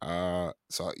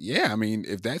 So yeah, I mean,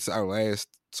 if that's our last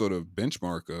sort of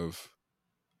benchmark of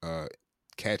uh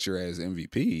catcher as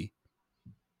MVP,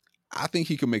 I think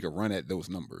he could make a run at those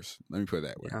numbers. Let me put it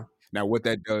that way. Yeah. Now, what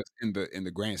that does in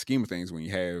the grand scheme of things, when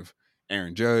you have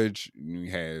Aaron Judge, when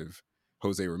you have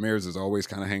Jose Ramirez is always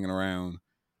kind of hanging around,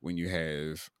 when you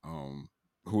have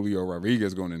Julio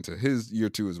Rodriguez going into his year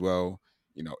two as well,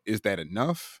 is that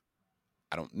enough?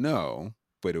 I don't know,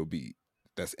 but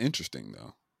that's interesting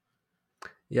though.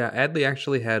 Yeah, Adley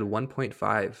actually had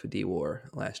 1.5 D WAR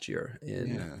last year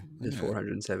in Yeah, his yeah,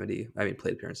 470. I mean,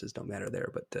 plate appearances don't matter there,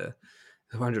 but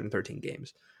 113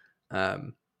 games.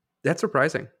 Um, that's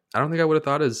surprising. I don't think I would have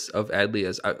thought of Adley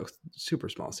as a super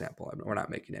small sample. I mean, we're not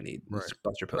making any right,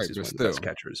 Buster right, Posey's but one of the best still,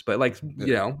 catchers, but like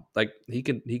yeah, like he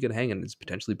could hang and is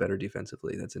potentially better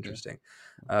defensively. That's yeah, interesting.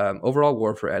 Overall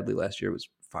WAR for Adley last year was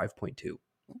 5.2.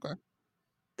 okay.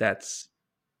 That's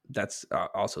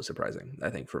also surprising, I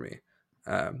think, for me.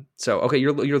 So okay,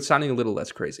 you're sounding a little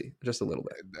less crazy, just a little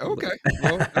bit, a little Okay.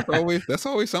 bit. Well, that's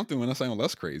always something when I sound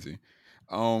less crazy.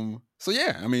 So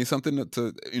yeah, I mean something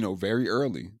to very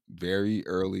early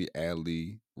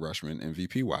Adley Rushman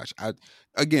MVP watch. I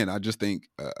just think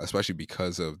especially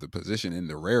because of the position and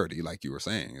the rarity, like you were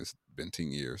saying, it's been 10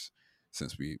 years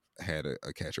since we had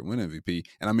a catcher win MVP.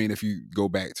 And I mean if you go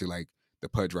back to like the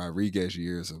Pudge Rodriguez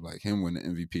years of like him winning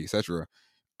MVP, etc.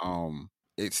 um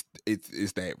it's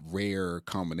that rare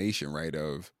combination, right,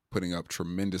 of putting up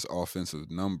tremendous offensive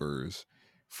numbers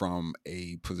from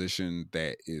a position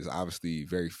that is obviously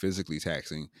very physically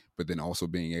taxing, but then also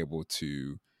being able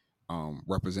to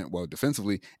represent well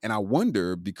defensively. And I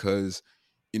wonder because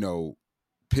you know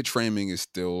pitch framing is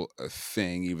still a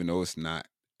thing, even though it's not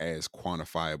as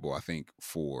quantifiable, I think,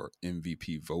 for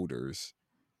MVP voters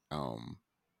um,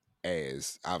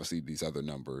 as obviously these other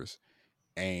numbers.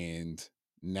 And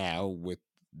now with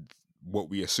what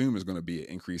we assume is going to be an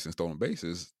increase in stolen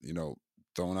bases,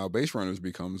 throwing out base runners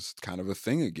becomes kind of a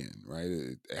thing again, right?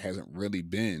 It hasn't really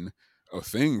been a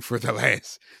thing for the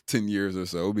last 10 years or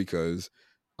so because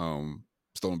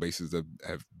stolen bases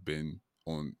have been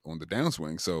on the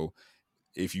downswing. So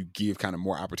if you give kind of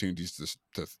more opportunities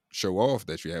to show off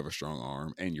that you have a strong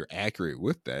arm and you're accurate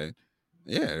with that,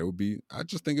 yeah, it would be. I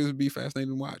just think it would be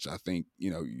fascinating to watch. I think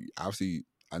obviously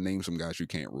I named some guys you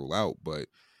can't rule out, but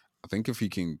I think if he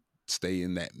can stay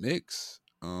in that mix,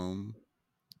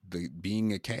 the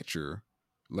being a catcher,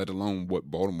 let alone what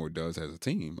Baltimore does as a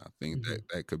team, I think Mhm.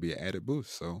 that could be an added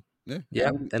boost. So yeah, Yeah,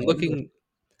 and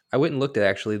I went and looked at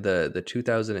actually the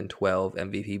 2012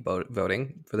 MVP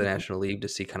voting for the Mhm. National League to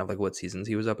see kind of like what seasons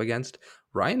he was up against.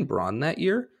 Ryan Braun that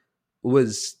year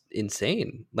was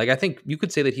insane. Like I think you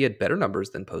could say that he had better numbers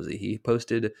than Posey. He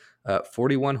posted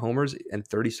 41 homers and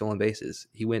 30 stolen bases.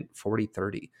 He went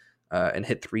 40-30 and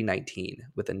hit 319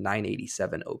 with a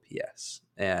 987 OPS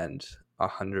and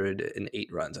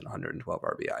 108 runs and 112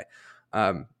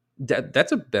 RBI.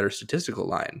 That's a better statistical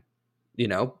line.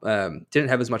 Didn't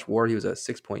have as much WAR. He was a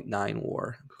 6.9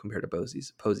 WAR compared to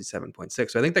Posey's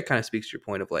 7.6. So I think that kind of speaks to your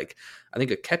point of like, I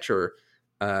think a catcher,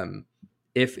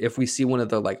 if we see one of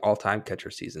the like all time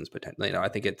catcher seasons potentially, I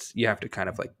think you have to kind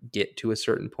of like get to a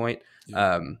certain point.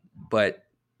 Yeah. But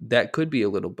that could be a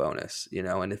little bonus,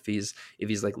 and if he's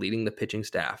like leading the pitching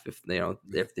staff, if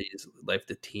if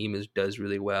the team does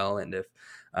really well, and if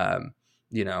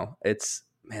it's,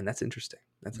 man, that's interesting.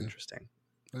 That's Yeah. interesting.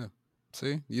 Yeah.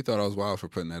 See, you thought I was wild for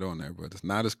putting that on there, but it's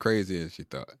not as crazy as you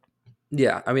thought.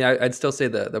 Yeah, I mean, I'd still say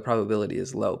the probability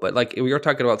is low, but like we were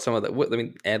talking about some of the, I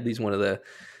mean, at least one of the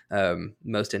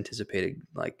most anticipated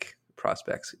like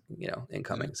prospects,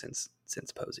 incoming since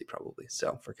Posey probably.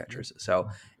 So for catchers, so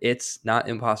it's not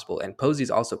impossible. And Posey,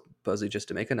 just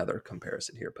to make another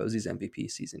comparison here, Posey's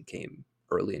MVP season came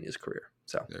early in his career.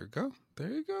 So there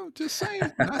you go. Just saying,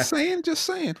 not saying, just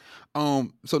saying.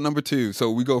 So number 2, so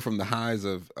we go from the highs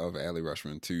of Adley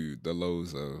Rushman to the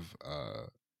lows of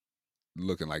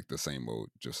looking like the same old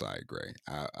Josiah Gray.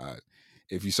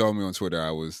 If you saw me on Twitter,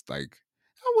 I was like,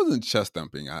 I wasn't chest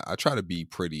thumping. I try to be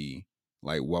pretty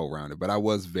like well rounded, but I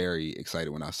was very excited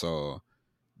when I saw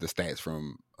the stats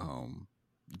from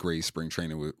Gray's spring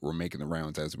training were making the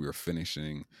rounds as we were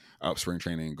finishing up spring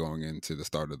training and going into the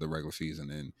start of the regular season.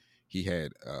 And he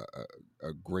had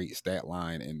a great stat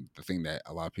line. And the thing that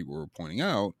a lot of people were pointing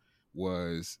out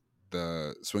was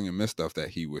the swing and miss stuff that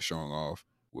he was showing off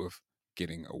with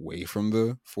getting away from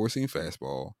the four-seam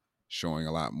fastball, showing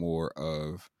a lot more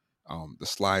of the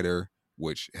slider,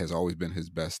 which has always been his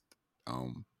best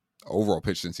overall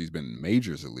pitch since he's been in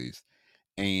majors at least,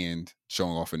 and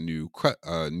showing off a new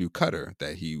cutter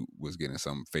that he was getting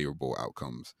some favorable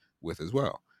outcomes with as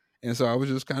well. And so I was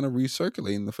just kind of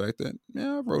recirculating the fact that,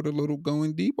 I wrote a little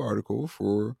Going Deep article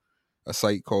for a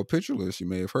site called Pitcherless. You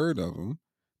may have heard of them.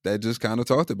 That just kind of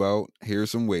talked about,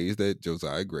 here's some ways that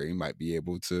Josiah Gray might be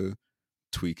able to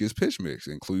tweak his pitch mix,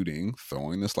 including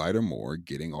throwing the slider more,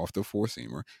 getting off the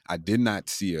four-seamer. I did not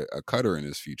see a cutter in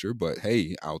his future, but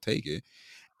hey, I'll take it.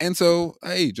 And so,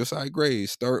 hey, Josiah Gray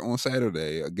start on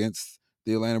Saturday against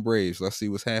the Atlanta Braves. Let's see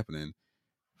what's happening.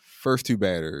 First 2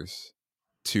 batters,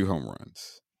 2 home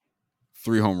runs,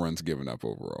 3 home runs given up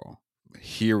overall.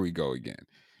 Here we go again.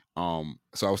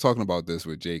 So I was talking about this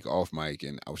with Jake off mic,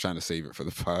 and I was trying to save it for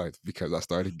the pod because I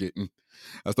started getting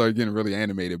really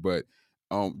animated. But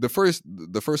the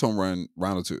first home run,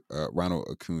 Ronald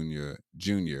Acuna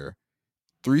Jr.,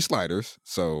 3 sliders.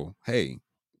 So hey,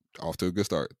 off to a good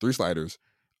start. 3 sliders,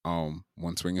 1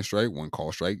 swinging strike, 1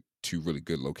 call strike, 2 really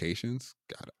good locations.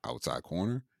 Got an outside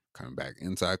corner, coming back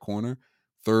inside corner.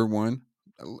 Third one,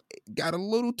 got a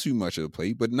little too much of the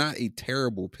plate, but not a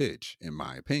terrible pitch in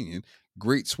my opinion.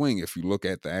 Great swing if you look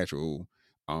at the actual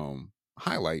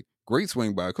highlight. Great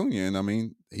swing by Acuna, and I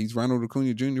mean, he's Ronald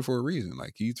Acuna Jr. for a reason.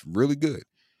 Like, he's really good.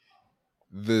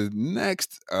 The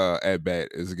next at bat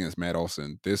is against Matt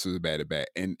Olson. This was a bad at bat,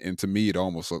 and to me, it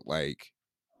almost looked like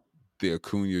the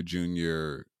Acuna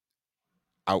Jr.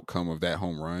 outcome of that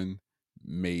home run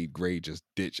made Gray just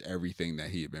ditch everything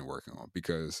that he had been working on.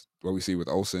 Because what we see with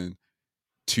Olson,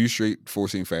 2 straight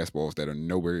four-seam fastballs that are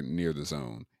nowhere near the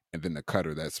zone, and then the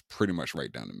cutter that's pretty much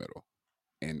right down the middle.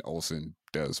 And Olson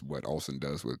does what Olson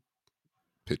does with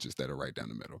pitches that are right down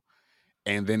the middle.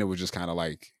 And then it was just kind of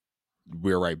like,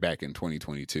 we're right back in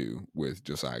 2022 with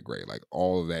Josiah Gray. Like,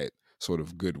 all of that sort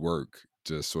of good work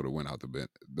just sort of went out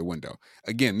the window.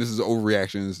 Again, this is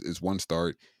overreactions. It's one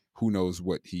start. Who knows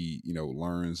what he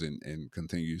learns and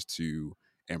continues to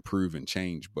improve and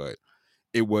change. But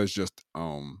it was just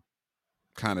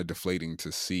kind of deflating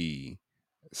to see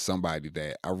somebody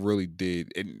that I really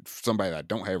did, and somebody that I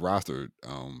don't have rostered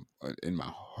in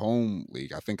my home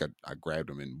league. I think I grabbed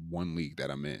him in one league that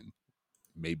I'm in,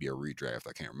 maybe a redraft,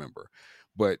 I can't remember,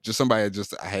 but just somebody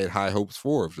I had high hopes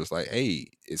for, of just like, hey,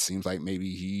 it seems like maybe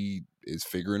he is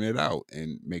figuring it out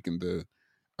and making the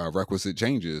requisite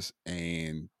changes.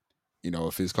 And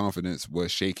if his confidence was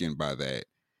shaken by that,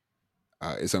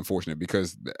 it's unfortunate,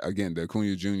 because again, the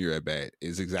Acuna Jr. at bat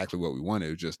is exactly what we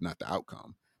wanted, just not the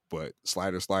outcome. But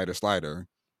slider, slider, slider,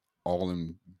 all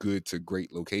in good to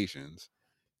great locations.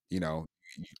 You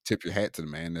tip your hat to the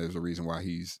man. There's a reason why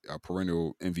he's a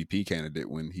perennial MVP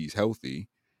candidate when he's healthy.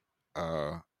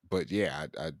 Uh, but yeah,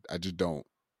 I just don't.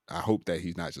 I hope that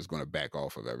he's not just going to back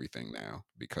off of everything now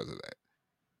because of that.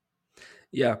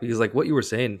 Yeah, because like what you were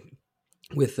saying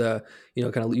with kind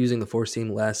of using the four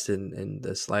seam less and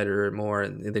the slider more,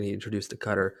 and then he introduced the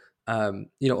cutter.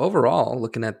 Overall,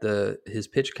 looking at his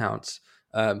pitch counts,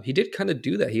 He did kind of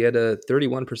do that. He had a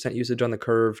 31% usage on the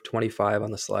curve, 25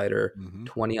 on the slider, Mm-hmm.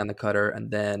 20 on the cutter,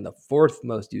 and then the fourth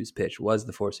most used pitch was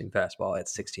the four seam fastball at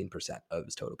 16% of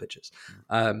his total pitches.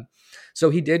 So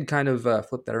he did kind of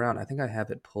flip that around. I think I have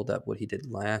it pulled up what he did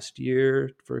last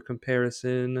year for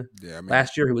comparison. Yeah, I mean,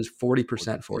 Last year he was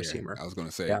 40% four yeah, seamer. I was going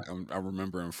to say, Yeah. I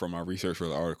remember him from my research for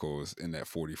the articles in that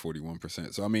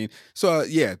 41%. So, I mean,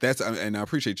 yeah, and I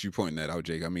appreciate you pointing that out,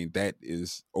 Jake. I mean, that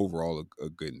is overall a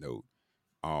good note.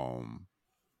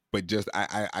 But just,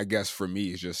 I guess for me,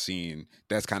 it's just seeing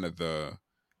that's kind of the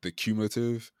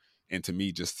cumulative. And to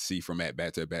me, just to see from at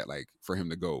bat to bat, like for him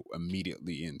to go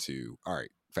immediately into, all right,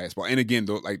 fastball. And again,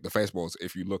 though, like the fastballs,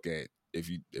 if you look at, if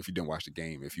you didn't watch the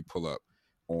game, if you pull up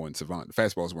on Savant, the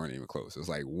fastballs weren't even close. It's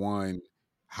like one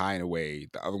high and away,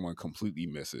 the other one completely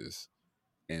misses,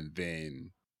 and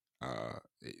then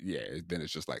yeah, then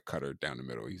it's just like cutter down the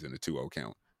middle. He's in a 2-0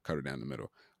 count, cutter down the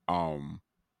middle.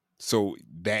 So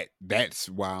that's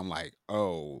why I'm like,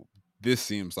 oh, this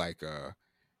seems like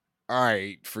all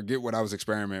right, forget what I was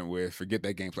experimenting with, forget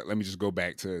that gameplay. Let me just go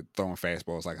back to throwing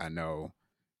fastballs like I know,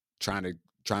 trying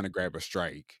to grab a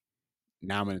strike.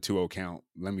 Now I'm in a 2-0 count.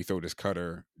 Let me throw this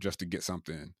cutter just to get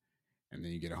something, and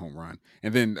then you get a home run.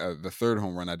 And then the third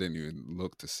home run, I didn't even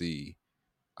look to see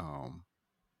um,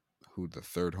 who the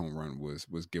third home run was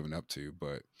given up to,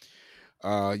 but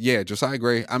yeah, Josiah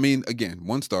Gray. I mean, again,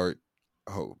 one start.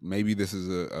 Oh, maybe this is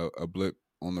a blip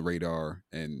on the radar,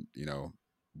 and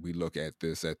we look at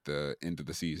this at the end of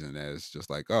the season as just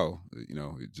like, oh,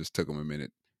 it just took him a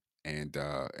minute, and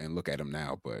look at him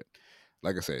now. But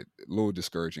like I said, a little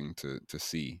discouraging to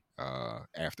see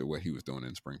after what he was doing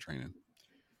in spring training.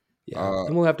 Yeah. Uh,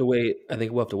 And we'll have to wait. I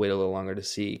think we'll have to wait a little longer to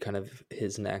see kind of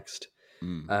his next.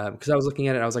 mm, Because I was looking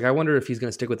at it, I was like, I wonder if he's going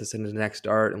to stick with this in his next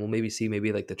start, and we'll maybe see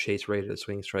like the chase rate or the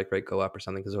swing strike rate go up or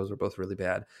something, because those were both really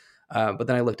bad. But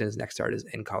then I looked at his next start is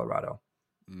in Colorado,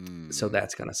 so mm,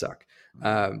 that's going to suck.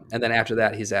 mm. And then after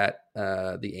that, he's at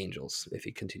the Angels if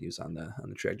he continues on the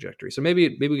trajectory. So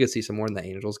maybe we could see some more in the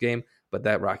Angels game, but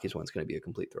that Rockies one's going to be a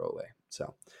complete throwaway.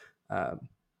 So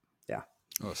yeah.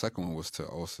 Oh, the second one was to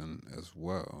Olsen as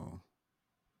well.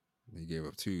 He gave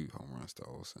up 2 home runs to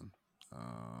Olsen.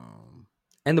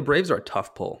 And the Braves are a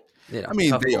tough pull. I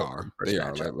mean, Tough they pull for are. the first They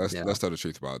are. matchup. Let's tell the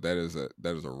truth about it.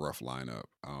 That is a rough lineup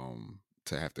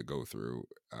to have to go through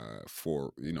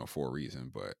for a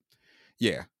reason. But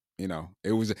yeah,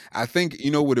 it was. I think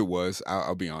what it was.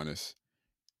 I'll be honest.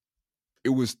 It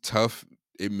was tough.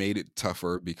 It made it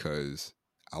tougher because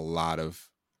a lot of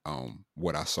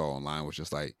what I saw online was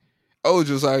just like, oh,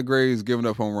 Josiah Gray is giving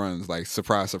up home runs. Like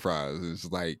surprise, surprise.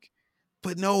 It's like,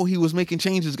 but no, he was making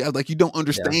changes, guys. Like you don't Yeah.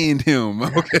 understand him,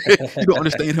 okay? You don't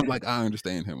understand him like I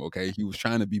understand him, okay? He was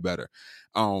trying to be better.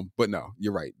 But no,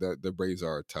 you're right. The Braves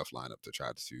are a tough lineup to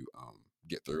try to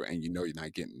get through, and you're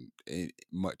not getting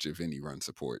much of any run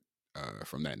support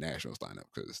from that Nationals lineup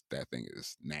because that thing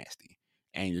is nasty.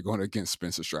 And you're going against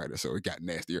Spencer Strider, so it got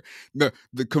nastier. The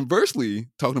conversely,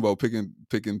 talking about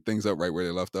picking things up right where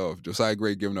they left off, Josiah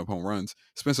Gray giving up home runs,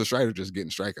 Spencer Strider just getting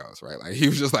strikeouts, right? Like he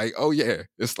was just like, oh yeah,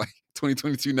 it's like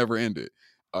 2022 never ended.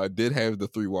 Did have the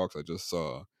 3 walks I just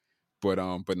saw, but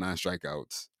 9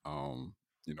 strikeouts,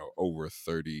 over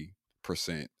 30%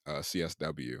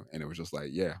 CSW, and it was just like,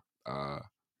 yeah,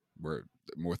 where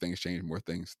more things change, more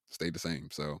things stay the same.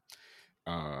 So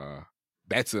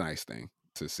that's a nice thing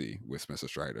to see with Spencer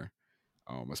Strider,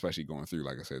 especially going through,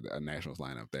 like I said, a Nationals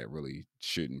lineup that really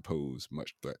shouldn't pose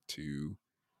much threat to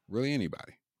really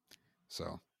anybody.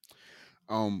 So,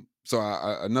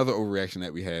 another overreaction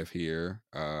that we have here,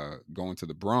 going to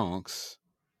the Bronx,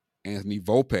 Anthony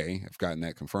Volpe. I've gotten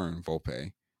that confirmed.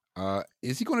 Volpe.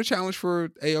 Is he going to challenge for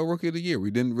AL Rookie of the Year?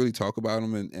 We didn't really talk about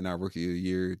him in our Rookie of the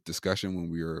Year discussion when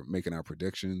we were making our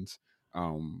predictions.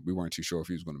 We weren't too sure if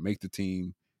he was going to make the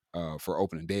team for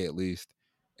opening day at least,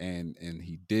 and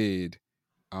he did.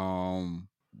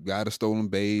 Got a stolen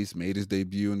base, made his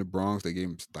debut in the Bronx. They gave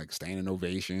him like standing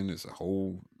ovation. It's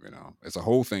it's a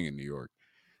whole thing in New York.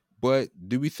 But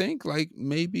do we think like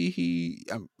maybe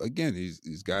again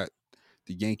he's got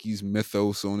the Yankees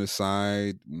mythos on his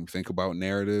side? When we think about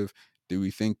narrative, do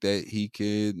we think that he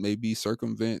could maybe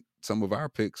circumvent some of our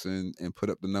picks and put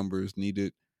up the numbers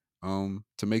needed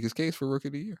to make his case for Rookie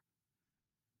of the Year?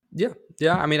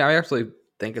 Yeah. I mean, I actually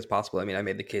think it's possible. I mean, I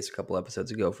made the case a couple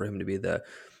episodes ago for him to be the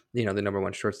number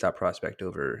one shortstop prospect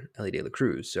over Ellie De La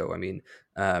Cruz. So, I mean,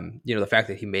 the fact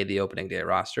that he made the opening day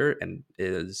roster and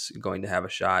is going to have a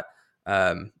shot,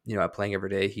 at playing every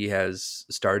day. He has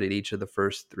started each of the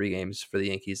first 3 games for the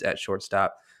Yankees at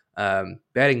shortstop,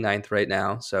 batting ninth right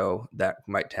now. So that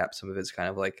might tap some of his kind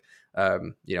of like,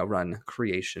 run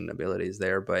creation abilities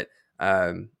there. But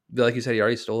But like you said, he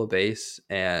already stole a base,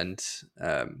 and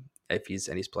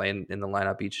he's playing in the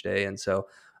lineup each day, and so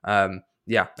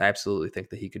yeah, I absolutely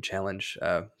think that he could challenge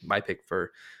my pick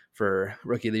for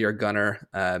rookie of the year, Gunner.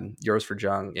 Yours for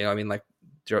Jung. You know, I mean, like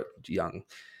Young.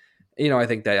 You know, I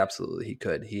think that absolutely he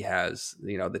could. He has,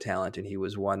 you know, the talent, and he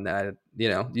was one that, you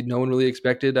know, no one really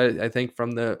expected. I think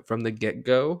from the get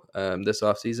go this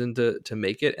offseason to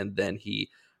make it, and then he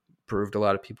proved a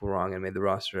lot of people wrong and made the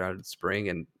roster out of the spring.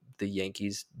 And the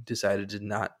Yankees decided to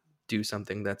not do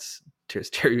something that's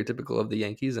stereotypical of the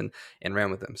Yankees, and ran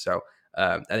with him. So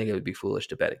I think it would be foolish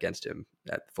to bet against him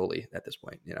fully at this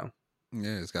point. You know.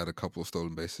 Yeah, it's got a couple of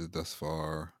stolen bases thus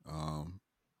far.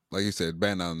 Like you said,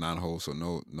 batting out of 9 holes, so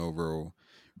no real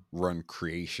run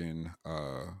creation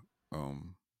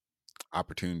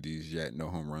opportunities yet. No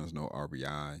home runs, no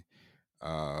RBI.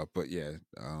 But yeah,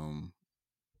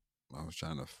 I was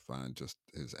trying to find just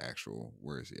his actual.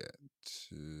 Where is he at?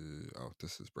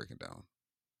 This is breaking down.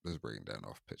 This is breaking down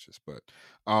off pitches,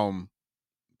 um,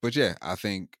 but yeah, I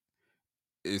think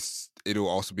it'll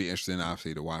also be interesting,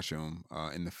 obviously, to watch him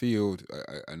in the field.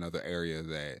 Another area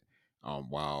that,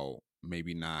 while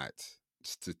maybe not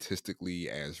statistically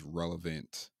as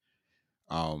relevant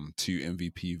to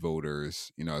MVP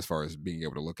voters, you know, as far as being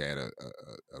able to look at a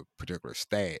particular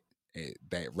stat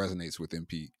that resonates with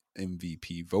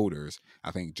MVP voters.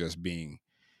 I think just being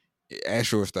at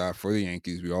shortstop for the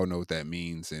Yankees, we all know what that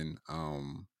means, and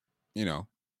you know,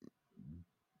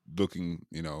 looking,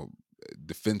 you know,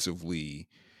 defensively,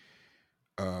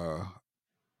 uh,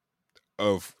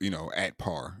 of, you know, at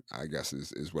par, I guess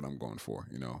is what I'm going for.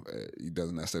 You know, he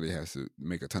doesn't necessarily have to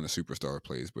make a ton of superstar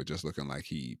plays, but just looking like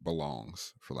he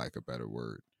belongs, for like a better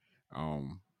word.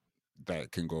 Um,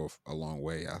 that can go a long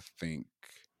way. I think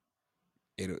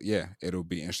it'll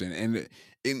be interesting, and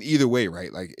in either way,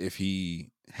 right? Like if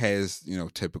he has, you know,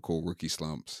 typical rookie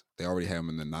slumps, they already have him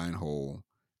in the 9 hole.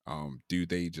 Do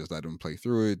they just let him play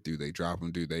through it? Do they drop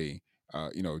him? Do they,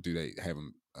 you know, do they have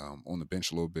him on the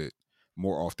bench a little bit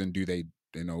more often? Do they,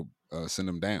 you know, send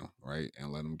him down, right,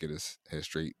 and let him get his head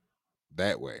straight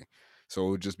that way? So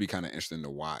it would just be kind of interesting to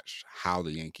watch how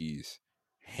the Yankees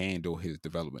handle his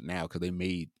development now, because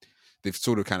they've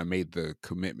sort of kind of made the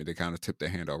commitment. They kind of tipped their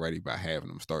hand already by having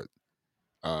them start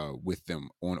with them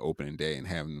on opening day and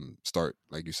having them start,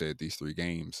 like you said, these 3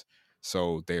 games.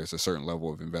 So there's a certain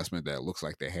level of investment that looks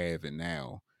like they have, and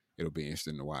now it'll be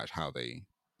interesting to watch how they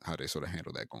sort of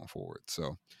handle that going forward.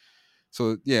 So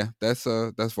yeah, that's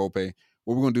Volpe.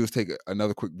 What we're gonna do is take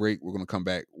another quick break. We're gonna come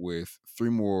back with 3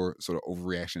 more sort of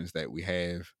overreactions that we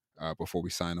have before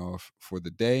we sign off for the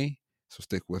day. So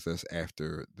stick with us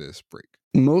after this break.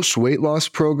 Most weight loss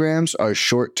programs are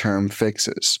short-term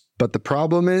fixes, but the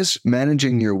problem is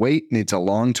managing your weight needs a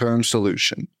long-term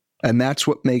solution. And that's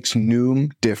what makes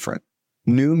Noom different.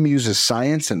 Noom uses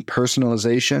science and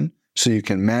personalization so you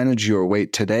can manage your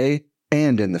weight today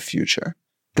and in the future.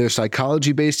 Their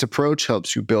psychology-based approach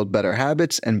helps you build better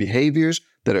habits and behaviors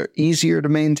that are easier to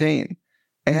maintain.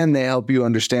 And they help you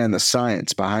understand the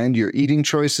science behind your eating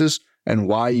choices and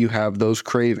why you have those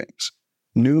cravings.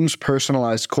 Noom's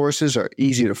personalized courses are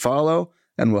easy to follow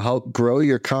and will help grow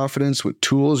your confidence with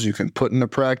tools you can put into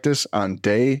practice on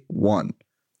day 1.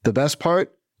 The best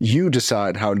part? You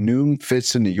decide how Noom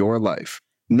fits into your life,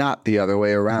 not the other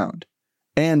way around.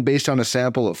 And based on a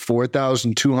sample of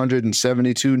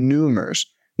 4,272 Noomers,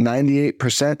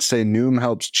 98% say Noom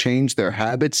helps change their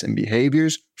habits and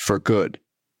behaviors for good.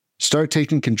 Start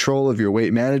taking control of your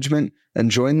weight management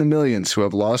and join the millions who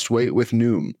have lost weight with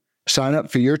Noom. Sign up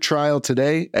for your trial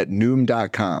today at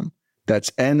Noom.com.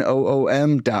 That's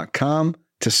Noom.com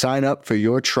to sign up for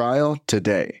your trial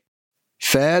today.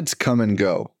 Fads come and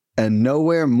go, and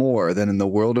nowhere more than in the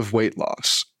world of weight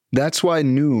loss. That's why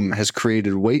Noom has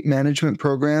created weight management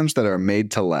programs that are made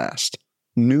to last.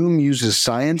 Noom uses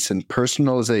science and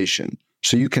personalization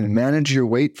so you can manage your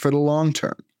weight for the long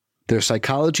term. Their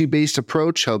psychology-based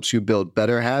approach helps you build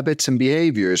better habits and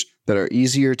behaviors that are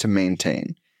easier to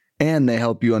maintain. And they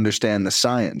help you understand the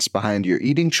science behind your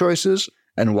eating choices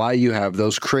and why you have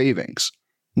those cravings.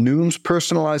 Noom's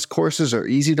personalized courses are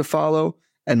easy to follow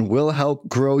and will help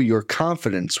grow your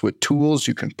confidence with tools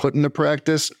you can put into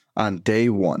practice on day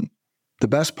 1. The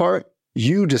best part?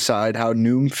 You decide how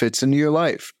Noom fits into your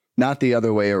life, not the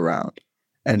other way around.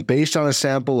 And based on a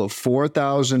sample of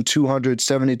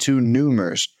 4,272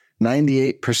 Noomers,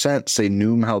 98% say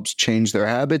Noom helps change their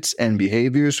habits and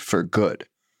behaviors for good.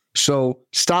 So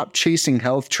stop chasing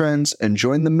health trends and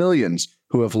join the millions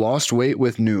who have lost weight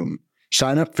with Noom.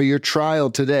 Sign up for your trial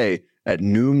today at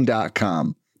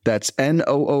Noom.com. That's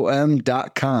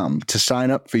Noom.com to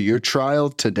sign up for your trial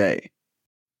today.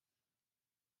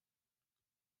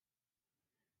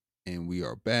 And we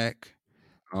are back.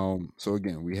 So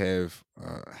again, we have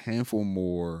a handful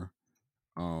more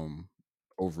um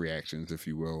overreactions, if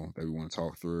you will, that we want to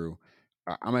talk through.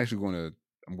 I'm actually going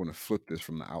to flip this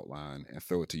from the outline and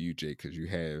throw it to you, Jake, because you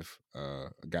have a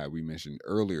guy we mentioned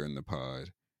earlier in the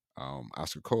pod,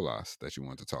 Oscar Colas, that you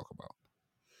want to talk about.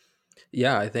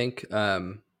 Yeah, I think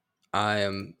I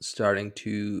am starting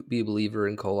to be a believer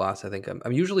in Colas. I think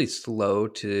I'm usually slow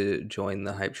to join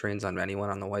the hype trains on anyone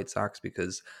on the White Sox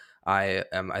because I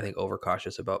am, I think,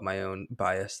 overcautious about my own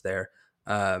bias there.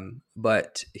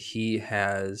 But he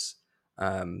has,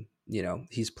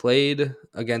 he's played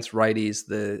against righties.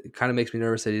 The it kind of makes me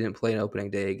nervous that he didn't play an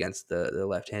opening day against the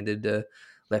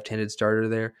left-handed starter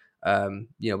there. But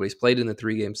he's played in the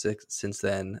 3 games since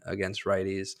then against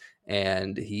righties,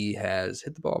 and he has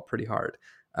hit the ball pretty hard.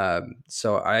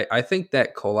 So I think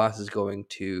that Colas is going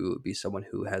to be someone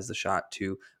who has the shot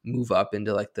to move up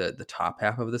into like the top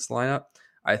half of this lineup.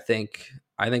 I think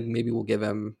maybe we'll give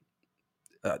him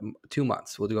 2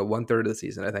 months. We'll do a 1/3 of the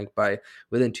season. I think by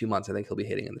within 2 months, I think he'll be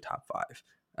hitting in the top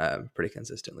five pretty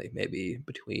consistently, maybe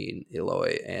between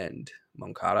Eloy and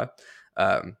Moncada.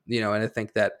 And I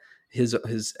think that his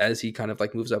as he kind of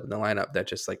like moves up in the lineup, that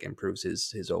just like improves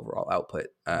his overall output.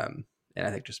 And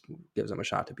I think just gives him a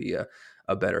shot to be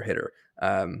a better hitter.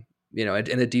 And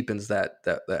it deepens that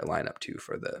lineup too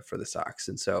for the Sox.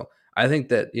 And so I think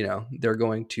that they're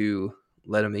going to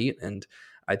let him eat, and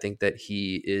I think that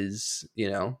he is,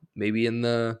 maybe in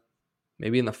the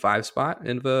 5 spot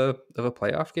of a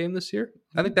playoff game this year.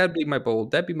 I think that'd be my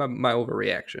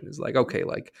overreaction. Is like, okay,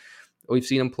 like we've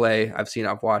seen him play.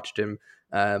 I've watched him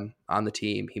on the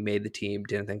team. He made the team.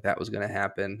 Didn't think that was going to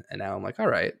happen, and now I'm like, all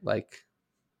right, like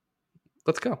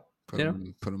let's go. Put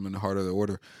him in the heart of the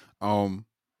order. Um,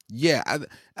 yeah,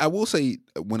 I will say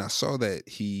when I saw that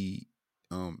he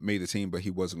made the team, but he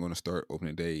wasn't going to start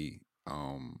opening day,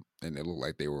 and it looked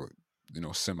like they were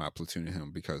semi platooning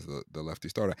him because the lefty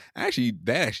starter. That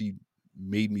actually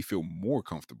made me feel more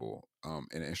comfortable in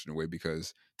an interesting way,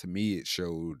 because to me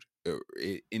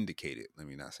it indicated, let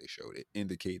me not say showed, it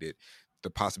indicated the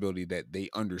possibility that they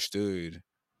understood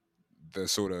the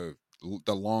sort of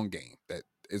the long game, that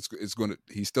it's going to,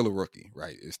 he's still a rookie,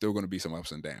 right? It's still going to be some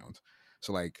ups and downs.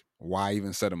 So like, why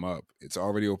even set him up? It's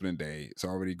already opening day. It's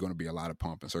already going to be a lot of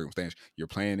pump and circumstance. You're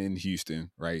playing in Houston,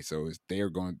 right? So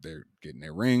they're getting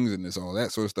their rings and it's all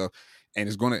that sort of stuff. And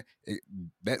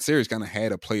that series kind of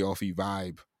had a playoffy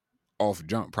vibe off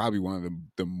jump. Probably one of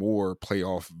the more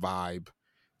playoff vibe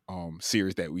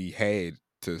series that we had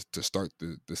to start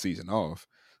the season off.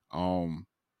 Um,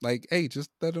 like, hey,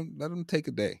 just let him take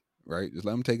a day, right? Just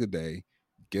let him take a day,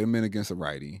 get him in against a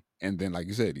righty, and then, like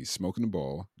you said, he's smoking the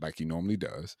ball like he normally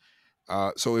does.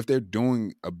 So if they're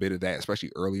doing a bit of that,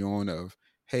 especially early on, of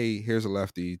hey, here's a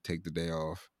lefty, take the day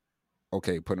off.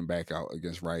 Okay, put him back out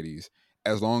against righties.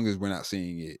 As long as we're not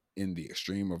seeing it in the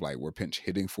extreme of like we're pinch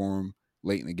hitting for him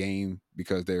late in the game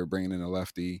because they're bringing in a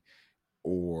lefty,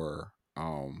 or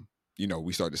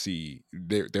we start to see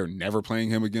they're never playing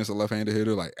him against a left-handed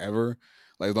hitter, like ever.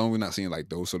 Like, as long as we're not seeing like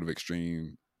those sort of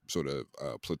extreme sort of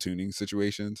platooning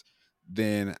situations,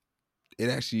 then it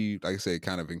actually, like I said,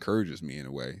 kind of encourages me in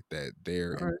a way that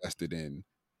they're All right. invested in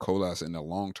Colas in the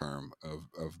long term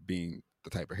of being the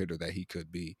type of hitter that he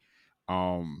could be.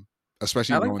 Um,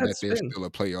 Especially I like knowing that that they're spin. still a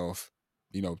playoff,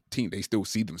 team. They still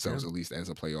see Yeah. themselves at least as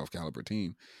a playoff caliber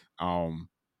team. Um,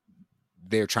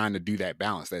 they're trying to do that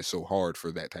balance that's so hard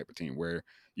for that type of team, where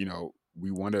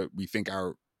we think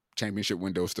our championship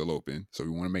window is still open, so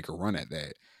we want to make a run at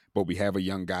that, but we have a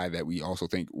young guy that we also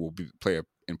think will play an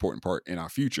important part in our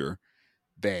future,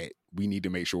 that we need to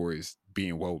make sure is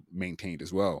being well maintained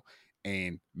as well.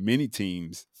 And many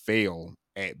teams fail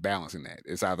at balancing that.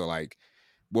 It's either like,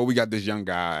 well, we got this young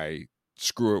guy,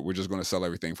 screw it, we're just going to sell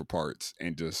everything for parts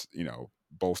and just,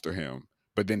 bolster him.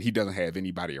 But then he doesn't have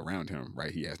anybody around him,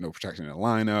 right? He has no protection in the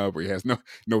lineup, or he has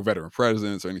no veteran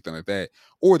presence or anything like that.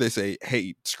 Or they say,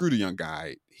 hey, screw the young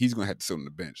guy. He's going to have to sit on the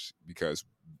bench because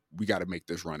we got to make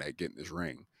this run at getting this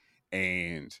ring.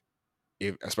 And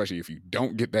especially if you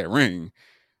don't get that ring,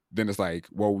 then it's like,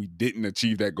 well, we didn't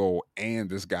achieve that goal, and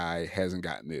this guy hasn't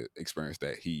gotten the experience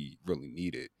that he really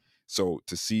needed. So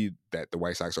to see that the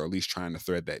White Sox are at least trying to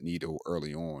thread that needle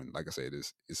early on, like I said,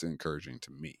 it's encouraging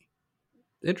to me.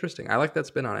 Interesting. I like that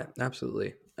spin on it.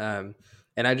 Absolutely. And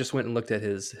I just went and looked at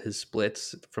his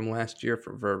splits from last year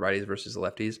for righties versus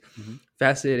lefties. Mm-hmm.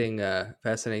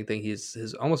 Fascinating thing.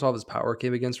 His almost all of his power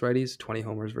came against righties. 20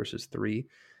 homers versus 3.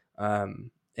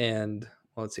 And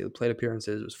well, let's see. The plate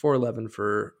appearances was 411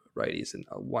 for righties and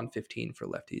 115 for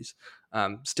lefties.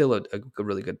 Still a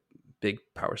really good big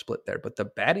power split there. But the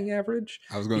batting average,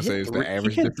 I was going to say, is the he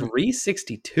average hit different?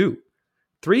 362.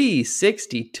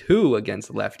 362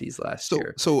 against lefties last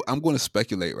year. So I'm going to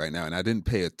speculate right now, and I didn't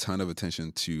pay a ton of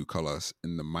attention to Colors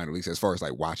in the minor leagues as far as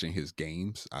like watching his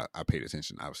games. I paid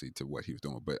attention obviously to what he was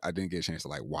doing, but I didn't get a chance to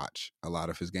like watch a lot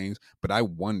of his games. But I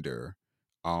wonder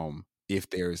if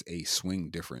there's a swing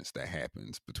difference that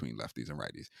happens between lefties and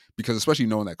righties, because especially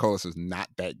knowing that Colors is not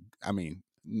that. I mean,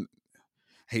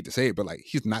 hate to say it, but like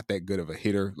he's not that good of a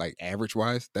hitter, like average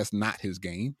wise. That's not his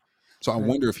game. So I Right.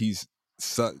 wonder if he's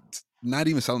not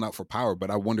even selling out for power, but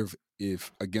I wonder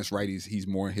if against righties he's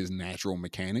more in his natural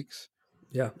mechanics.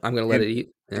 Yeah, I'm gonna let And it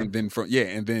eat. Yeah. and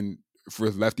then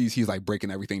for lefties he's like breaking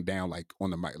everything down like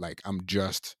on the mic, like I'm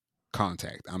just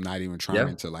contact. I'm not even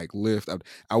trying to like lift.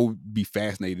 I would be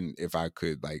fascinating if I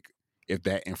could like if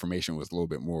that information was a little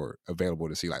bit more available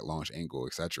to see like launch angle,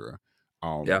 etc.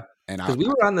 Yeah, And because we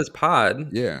were on this pod,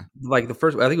 yeah. like I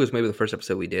think it was maybe the first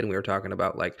episode we did, and we were talking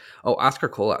about like, oh, Oscar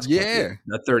Colas can't be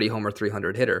Yeah. a 30 homer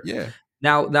 300 hitter. Yeah.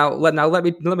 Now let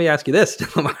me ask you this: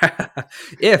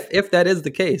 if that is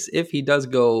the case, if he does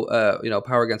go,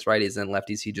 power against righties and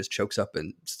lefties, he just chokes up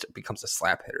and becomes a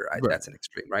slap hitter. Right. That's an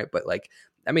extreme, right? But like,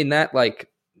 I mean, that like,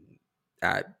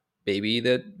 maybe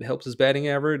that helps his batting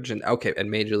average. And okay, and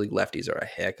major league lefties are a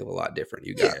heck of a lot different.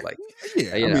 You got like,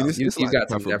 I mean, it's a you lot got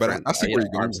some tougher, but different, I see where you're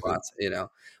arm going with it. slots,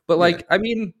 But Yeah. like, I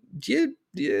mean,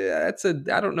 that's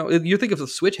I don't know. You think of the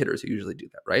switch hitters who usually do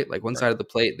that, right? Like one side of the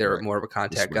plate, they're Right. more of a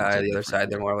contact swings guy. are The other different, side,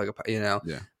 they're more like a,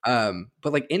 Yeah.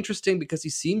 But like interesting because he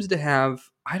seems to have.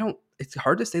 It's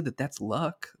hard to say that that's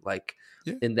luck. Like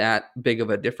Yeah. in that big of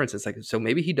a difference, it's like so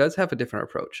maybe he does have a different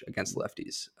approach against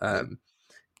lefties.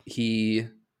 He.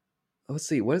 Let's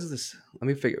see. What is this? Let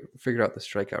me figure out the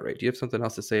strikeout rate. Do you have something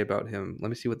else to say about him? Let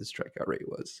me see what the strikeout rate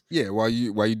was. Yeah, while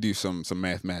you do some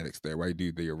mathematics there, while you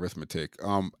do the arithmetic,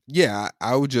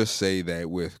 I would just say that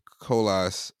with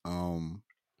Colas,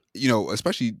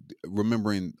 especially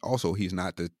remembering also he's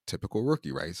not the typical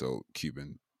rookie, right? So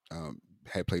Cuban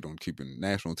had played on Cuban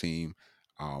national team,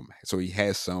 so he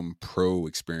has some pro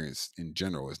experience in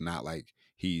general. It's not like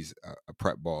he's a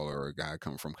prep baller or a guy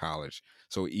coming from college.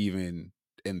 So even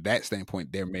in that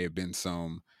standpoint, there may have been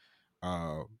some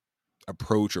uh,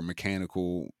 approach or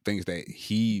mechanical things that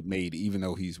he made, even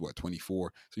though he's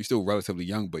 24, so he's still relatively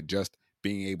young, but just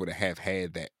being able to have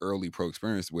had that early pro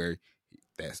experience where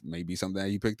that's maybe something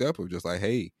that he picked up of just like,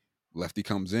 hey, lefty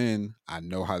comes in, I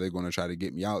know how they're going to try to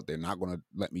get me out, they're not going to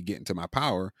let me get into my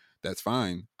power, that's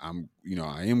fine, I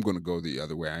am going to go the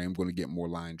other way, I am going to get more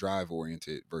line drive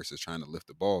oriented versus trying to lift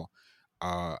the ball.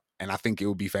 And I think it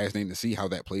would be fascinating to see how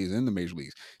that plays in the major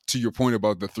leagues. To your point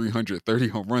about the 330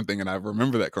 home run thing, and I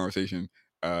remember that conversation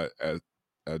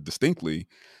distinctly,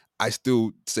 I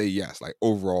still say yes. Like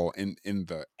overall, in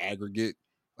the aggregate,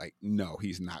 like no,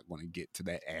 he's not going to get to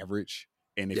that average.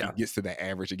 And if he gets to that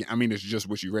average again, I mean, it's just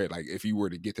what you read. Like if he were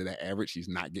to get to that average, he's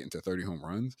not getting to 30 home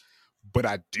runs. But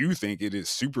I do think it is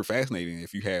super fascinating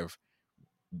if you have,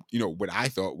 what I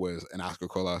thought was an Oscar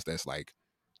Colas that's like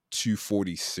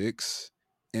 246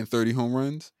 and 30 home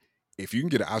runs. If you can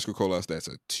get an Oscar Colas that's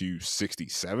a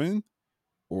 267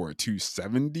 or a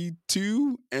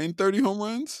 272 and 30 home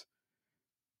runs,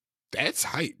 that's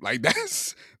hype. Like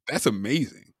that's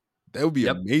amazing. That would be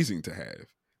Yep. amazing to have.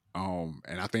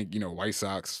 And I think, White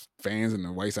Sox fans and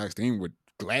the White Sox team would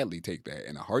gladly take that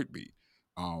in a heartbeat.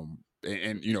 And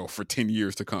for 10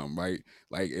 years to come, right?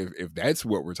 Like if that's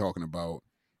what we're talking about,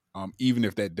 even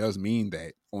if that does mean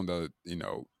that on the,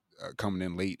 coming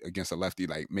in late against a lefty,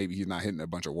 like maybe he's not hitting a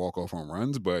bunch of walk-off home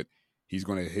runs, but he's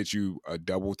going to hit you a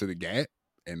double to the gap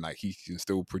and like he can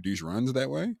still produce runs that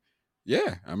way.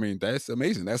 Yeah, I mean that's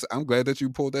amazing. I'm glad that you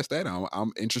pulled that stat out.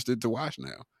 I'm interested to watch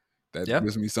now. That Yeah.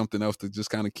 gives me something else to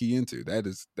just kind of key into. That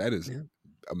is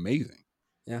amazing.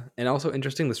 Yeah. And also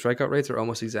interesting, the strikeout rates are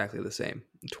almost exactly the same.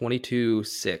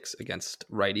 22-6 against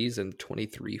righties and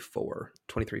 23-4,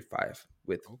 23-5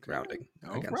 with rounding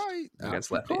All right.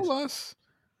 against Oscar lefties. Colas.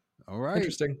 All right.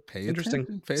 Interesting. Pay Interesting.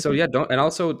 attention. Pay So attention. yeah, don't, and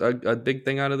also a big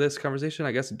thing out of this conversation,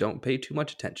 I guess, don't pay too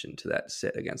much attention to that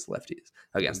sit against lefties,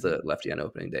 against the lefty on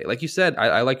opening day. Like you said,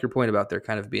 I like your point about there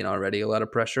kind of being already a lot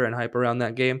of pressure and hype around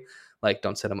that game. Like,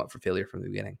 don't set them up for failure from the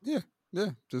beginning. Yeah.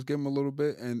 Just give them a little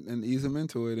bit and ease them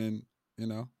into it, and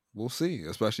we'll see.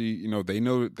 Especially they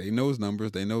know his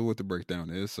numbers, they know what the breakdown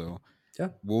is, so Yeah.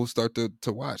 we'll start to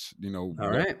watch. All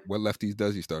right. What lefties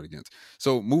does he start against?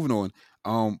 So moving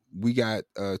on, we got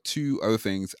two other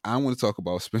things I want to talk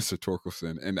about. Spencer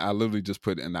Torkelson, and I literally just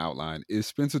put an outline: is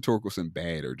Spencer Torkelson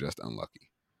bad or just unlucky?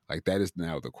 Like that is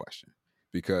now the question,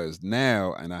 because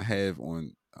now, and I have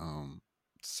on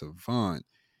Savant,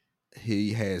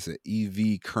 he has an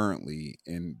EV currently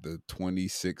in the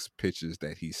 26 pitches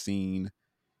that he's seen,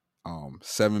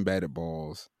 7 batted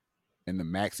balls, and the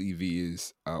max EV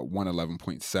is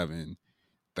 111.7.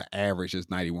 The average is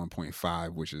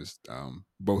 91.5, which is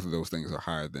both of those things are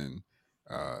higher than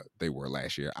they were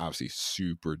last year. Obviously,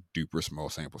 super duper small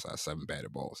sample size, 7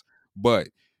 batted balls, but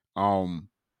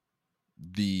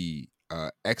the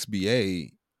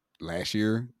XBA last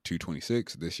year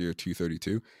 226, this year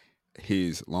 232.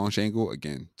 His launch angle,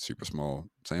 again, super small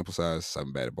sample size,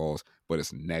 7 batted balls, but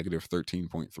it's negative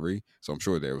 13.3. So I'm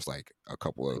sure there was like a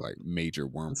couple of like major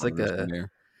worm It's like burners in a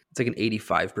there. it's like an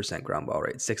 85% ground ball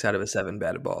rate. 6 out of his 7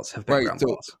 batted balls have been Right. ground So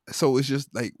balls. so it's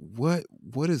just like what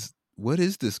is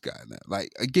this guy now?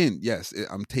 Like again, yes,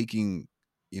 I'm taking,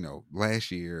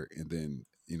 last year and then,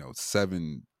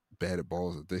 7 batted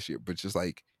balls of this year, but just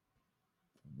like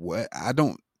what I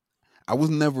was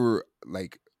never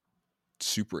like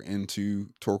super into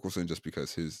Torkelson just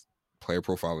because his player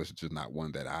profile is just not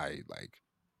one that I like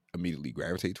immediately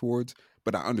gravitate towards.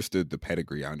 But I understood the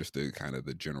pedigree. I understood kind of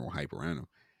the general hype around him.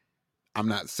 I'm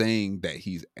not saying that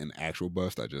he's an actual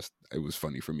bust. It was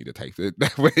funny for me to type it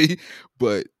that way.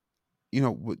 But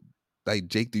what, like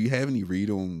Jake, do you have any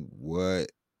read on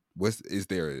is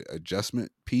there an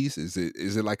adjustment piece? Is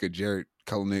it like a Jared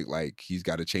Kelenic, like he's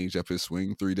got to change up his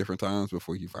swing 3 different times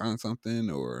before he finds something,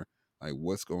 or like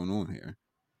what's going on here?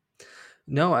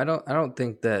 No, I don't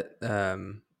think that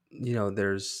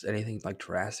there's anything like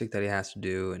drastic that he has to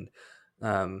do. And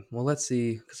well, let's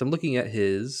see, because I'm looking at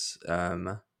his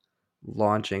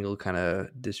launch angle kind of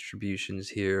distributions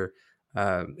here.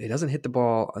 He doesn't hit the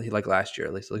ball like last year.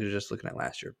 At least just looking at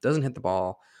last year, doesn't hit the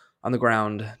ball on the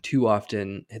ground too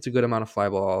often. Hits a good amount of fly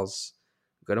balls,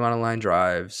 good amount of line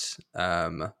drives.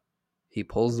 He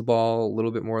pulls the ball a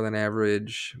little bit more than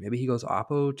average. Maybe he goes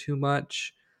oppo too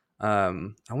much. I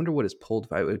wonder what his pulled.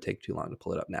 It would take too long to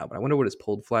pull it up now, but I wonder what his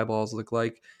pulled fly balls look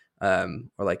like, or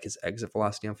like his exit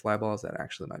velocity on fly balls. That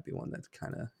actually might be one that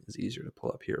kind of is easier to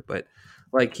pull up here. But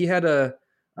like he had a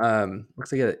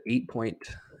looks like he had an 8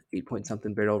 point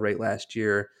something barrel rate last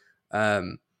year.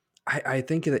 Um, I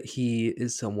think that he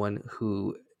is someone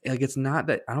who, like, it's not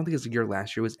that I don't think his year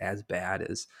last year was as bad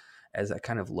as that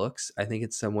kind of looks. I think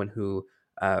it's someone who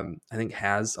I think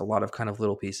has a lot of kind of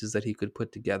little pieces that he could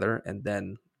put together and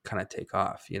then kind of take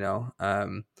off.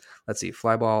 Let's see,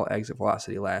 fly ball exit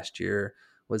velocity last year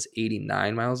was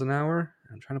 89 miles an hour.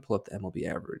 I'm trying to pull up the MLB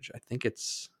average. I think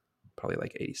it's probably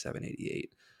like 87,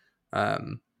 88.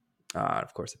 Um,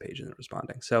 of course, the page isn't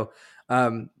responding. So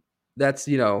that's,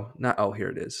 not, oh, here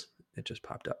it is. It just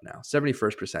popped up now.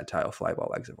 71st percentile fly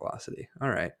ball exit velocity. All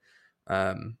right.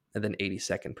 And then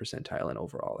 82nd percentile in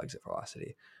overall exit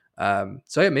velocity.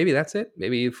 So yeah, maybe that's it.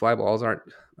 Maybe fly balls aren't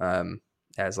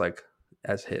as like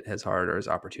as hit as hard or as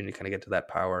opportunity to kind of get to that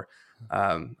power.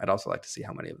 I'd also like to see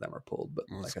how many of them are pulled, but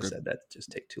Well, it's like I good. said, that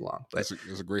just take too long. But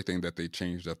It's a great thing that they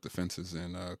changed up the fences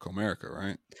in Comerica,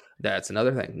 right? that's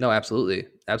another thing. No, absolutely,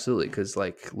 absolutely. Because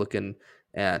like looking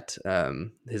at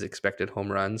his expected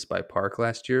home runs by Park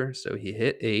last year, so he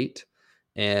hit 8,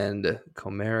 and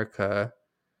Comerica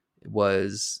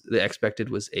was the expected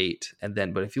was 8, and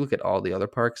then but if you look at all the other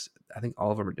parks, I think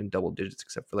all of them are in double digits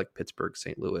except for like Pittsburgh,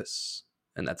 St. Louis,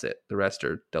 and that's it. The rest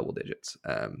are double digits,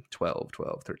 12,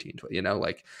 12, 13, 12,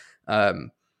 like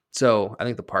um so I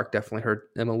think the park definitely hurt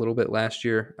them a little bit last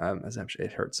year. As actually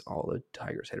it hurts all the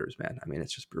Tigers hitters, man. I mean,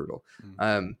 it's just brutal.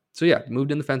 Mm-hmm. So yeah,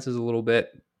 moved in the fences a little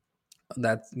bit.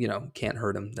 That can't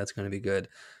hurt him. That's going to be good.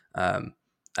 um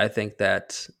I think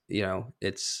that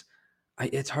it's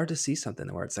hard to see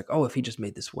something where it's like, oh, if he just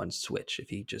made this one switch, if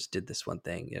he just did this one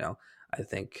thing, I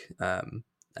think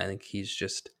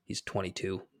he's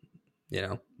 22,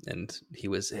 and he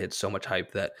had so much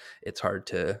hype that it's hard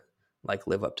to like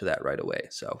live up to that right away.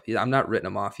 So I'm not written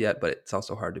him off yet, but it's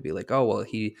also hard to be like, oh, well,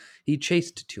 he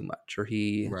chased too much, or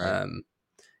he Right.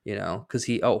 because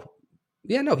he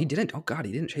didn't. Oh God,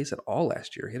 he didn't chase at all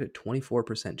last year. He had a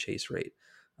 24% chase rate,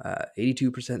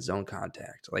 82% zone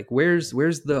contact. Like, where's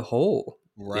the hole?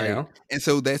 Right. And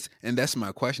so that's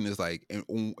my question is like,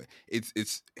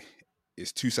 it's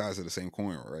two sides of the same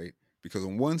coin, right? Because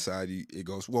on one side it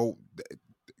goes, well,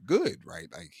 good, right?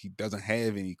 Like he doesn't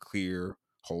have any clear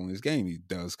hole in his game. He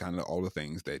does kind of all the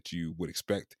things that you would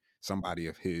expect somebody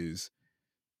of his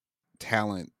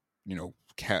talent,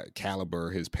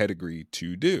 caliber, his pedigree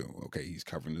to do. Okay, he's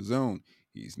covering the zone.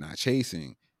 He's not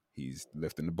chasing. He's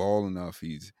lifting the ball enough.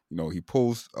 He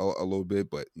pulls a little bit,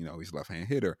 but he's a left-hand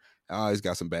hitter. He's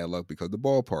got some bad luck because of the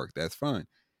ballpark. That's fine.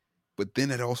 But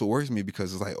then it also worries me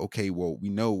because it's like, okay, well, we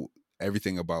know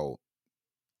everything about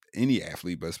any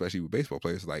athlete, but especially with baseball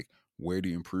players, like where do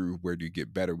you improve? Where do you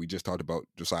get better? We just talked about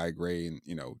Josiah Gray and,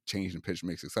 changing pitch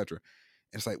mix, etc.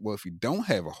 It's like, well, if you don't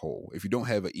have a hole, if you don't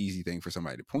have an easy thing for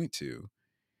somebody to point to,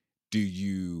 do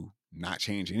you not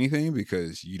change anything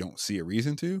because you don't see a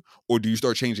reason to, or do you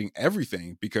start changing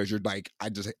everything because you're like,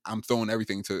 I'm throwing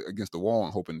everything against the wall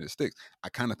and hoping it sticks? I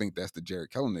kind of think that's the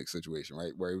Jared Kelenic situation,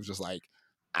 right, where it was just like,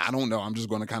 I don't know, I'm just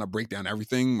going to kind of break down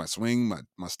everything, my swing,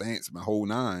 my stance, my whole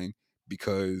nine,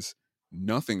 because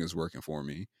nothing is working for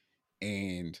me.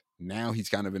 And now he's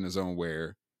kind of in a zone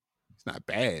where it's not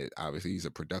bad. Obviously, he's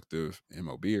a productive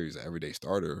MLB, or he's an everyday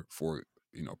starter for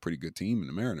a pretty good team in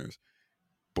the Mariners,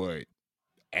 but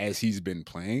as he's been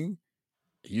playing,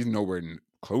 he's nowhere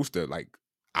close to like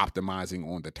optimizing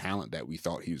on the talent that we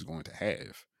thought he was going to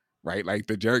have, right? Like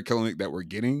the Jared Kelenic that we're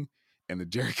getting and the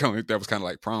Jared Kelenic that was kind of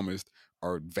like promised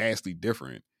are vastly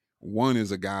different. One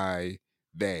is a guy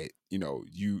that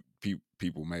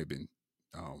people may have been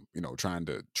trying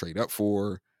to trade up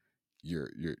for.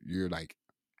 You're like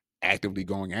actively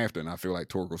going after, and I feel like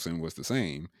Torkelson was the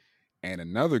same. And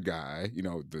another guy,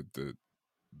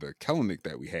 the Kelenic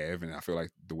that we have, and I feel like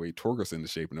the way Torkelson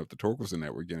is shaping up, the Torkelson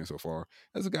that we're getting so far,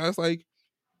 as a guy's like,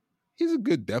 he's a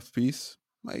good depth piece.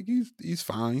 Like he's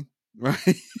fine, right?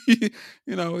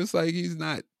 It's like he's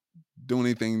not doing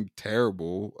anything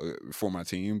terrible for my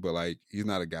team, but like he's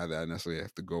not a guy that I necessarily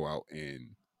have to go out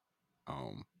and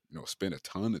spend a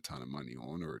ton of money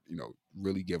on, or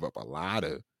really give up a lot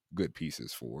of good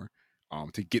pieces for.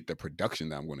 To get the production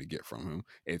that I'm going to get from him.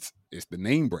 It's the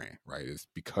name brand, right? It's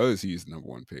because he's the number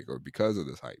one pick or because of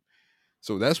this hype.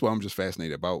 So that's why I'm just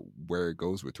fascinated about where it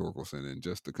goes with Torkelson, and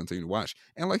just to continue to watch.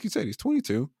 And like you said, he's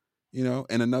 22. In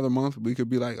another month we could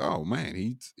be like, oh man,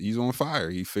 he's on fire.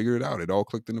 He figured it out. It all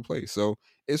clicked into place. So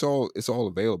it's all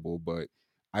available. But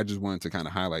I just wanted to kind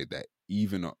of highlight that,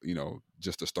 even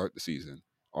just to start the season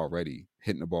already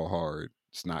hitting the ball hard,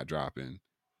 it's not dropping.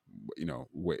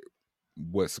 What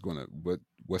what's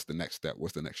the next step?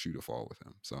 What's the next shoe to fall with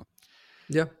him? So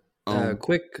Yeah.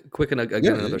 Quick, and yeah,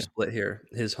 again, another yeah. split here.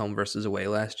 His home versus away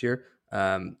last year.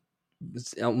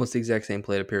 It's almost the exact same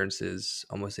plate appearances,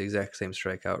 almost the exact same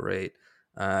strikeout rate.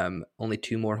 Only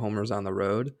 2 more homers on the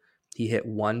road. He hit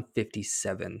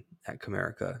 157 at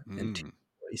Comerica and Mm.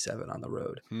 247 on the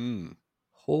road. Hmm.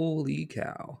 Holy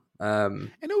cow! And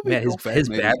it would be Man, so his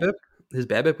fascinating.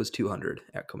 BABIP was 200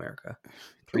 at Comerica,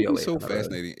 It would be 308 so on the road.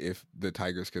 fascinating if the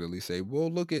Tigers could at least say,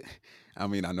 well, look at, I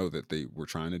mean, I know that they were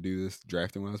trying to do this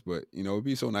drafting wise, but, it'd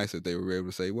be so nice if they were able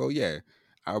to say, well, yeah,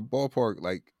 our ballpark,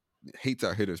 like, hates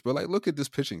our hitters, but, like, look at this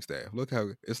pitching staff. Look how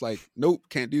it's like, nope,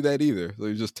 can't do that either.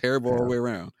 They're just terrible all the Yeah. way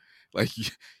around. Like,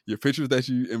 your pitchers that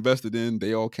you invested in,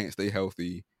 they all can't stay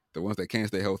healthy. The ones that can't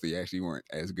stay healthy actually weren't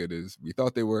as good as we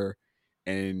thought they were.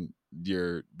 And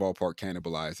your ballpark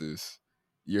cannibalizes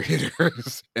your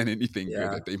hitters and anything good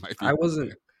Yeah. that they might be I able to wasn't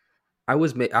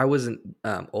do. I wasn't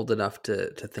old enough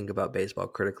to think about baseball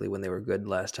critically when they were good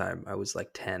last time. I was like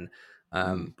 10.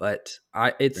 Mm. But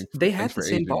they Thanks had the for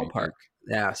same aging me, ballpark. Vic.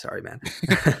 Yeah, sorry, man.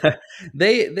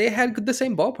 They had the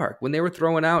same ballpark when they were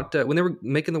throwing out when they were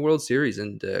making the World Series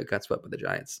and got swept by the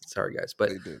Giants. Sorry, guys, but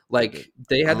They did. They did. like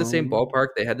they had the same Um, ballpark.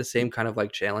 They had the same kind of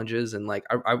like challenges, and like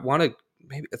I want to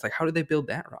maybe it's like how did they build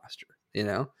that roster? You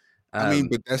know, I mean,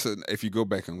 um, but if you go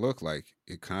back and look, like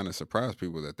it kind of surprised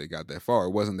people that they got that far.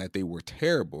 It wasn't that they were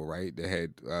terrible, right? They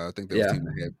had, I think there was a yeah. team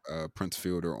that had Prince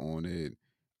Fielder on it.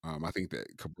 I think that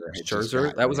Cabrera had just Scherzer,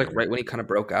 gotten that was like there. right when he kind of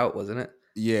broke out, wasn't it?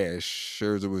 Yeah,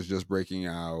 Scherzer was just breaking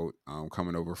out,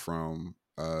 coming over from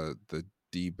the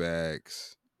D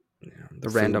backs. Yeah, the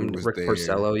Fielder random was Rick there.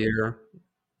 Porcello year.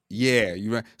 Yeah,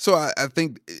 you right. So I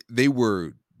think they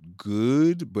were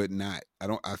good, but not. I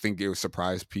don't. I think it would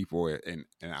surprise people, and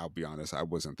I'll be honest, I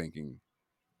wasn't thinking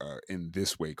in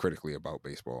this way critically about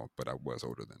baseball, but I was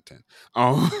older than 10.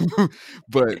 Um,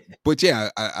 but yeah,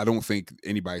 I don't think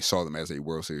anybody saw them as a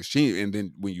World Series team. And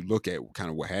then when you look at kind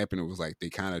of what happened, it was like they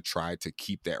kind of tried to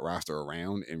keep that roster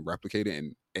around and replicate it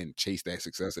and chase that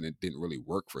success, and it didn't really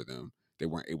work for them. They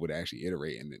weren't able to actually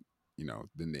iterate, and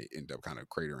then they end up kind of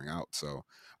cratering out. So,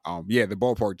 yeah, the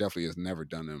ballpark definitely has never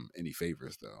done them any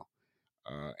favors, though.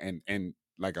 And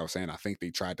like I was saying, I think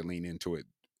they tried to lean into it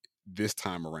this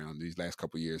time around, these last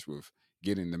couple of years, with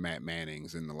getting the Matt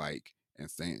Mannings and the like, and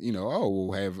saying, oh,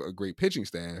 we'll have a great pitching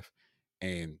staff,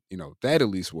 and that at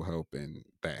least will help, and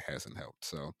that hasn't helped.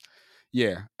 So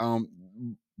yeah.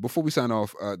 Before we sign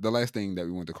off, the last thing that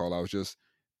we wanted to call out was just,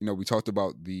 we talked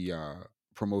about the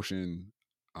promotion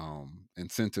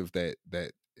incentive that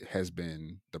has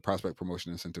been the prospect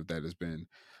promotion incentive that has been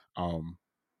um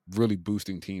really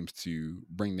boosting teams to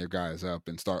bring their guys up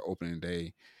and start opening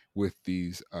day with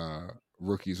these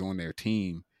rookies on their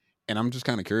team. And I'm just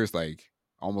kind of curious, like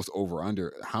almost over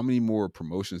under, how many more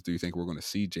promotions do you think we're going to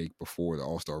see, Jake, before the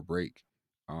All-Star break?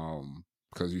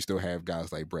 Because you still have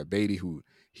guys like Brett Beatty, who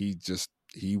he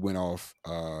went off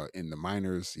in the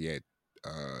minors. He had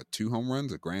 2 home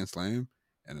runs, a grand slam,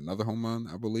 and another home run,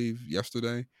 I believe,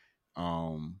 yesterday.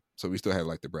 So we still have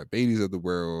like the Brett Beatties of the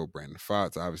world, Brandon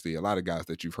Pfaadt, obviously a lot of guys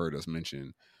that you've heard us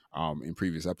mention in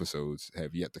previous episodes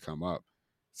have yet to come up.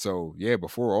 So yeah,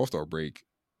 before All-Star break,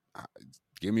 uh,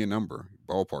 give me a number,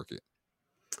 ballpark it.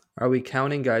 Are we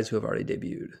counting guys who have already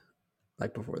debuted,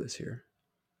 like before this year?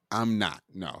 I'm not.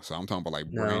 No. So I'm talking about like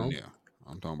brand No. new.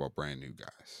 I'm talking about brand new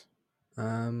guys.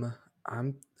 Um,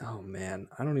 oh man,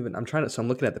 I'm trying to, so I'm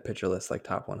looking at the pitcher list, like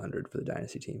top 100 for the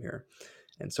dynasty team here.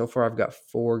 And so far I've got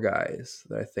 4 guys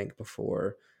that I think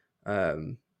before,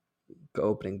 um,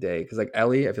 opening day. Cause like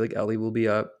Ellie, I feel like Ellie will be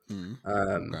up.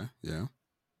 Okay. Yeah.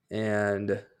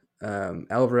 And,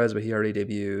 Alvarez, but he already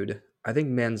debuted. I think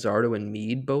Manzardo and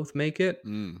Mead both make it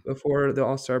Mm. before the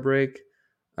All-Star break.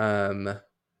 Um,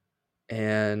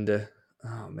 and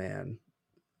oh man,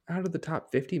 out of the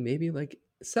top 50, maybe like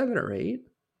 7 or 8.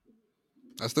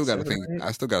 I still got to 7 think. or 8.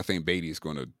 I still got to think Beatty's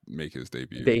going to make his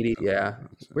debut. Beatty, yeah.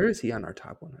 So. Where is he on our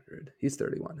top 100? He's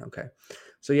 31. Okay.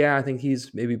 So yeah, I think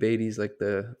he's maybe Beatty's like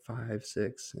the 5,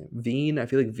 6. Veen, I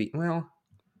feel like Veen, well,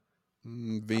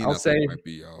 Veen, I'll I think say, might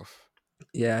be off.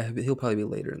 yeah, he'll probably be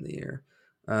later in the year.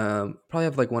 Probably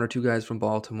have like 1 or 2 guys from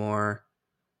Baltimore.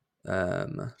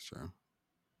 Sure.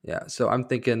 Yeah, so I'm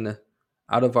thinking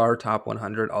out of our top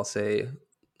 100, I'll say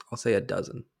a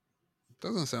dozen.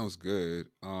 Doesn't sound good.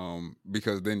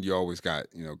 Because then you always got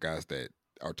guys that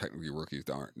are technically rookies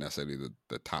that aren't necessarily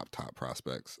the top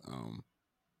prospects.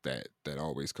 That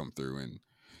always come through, and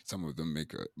some of them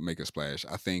make a splash.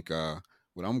 I think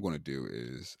what I'm going to do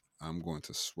is I'm going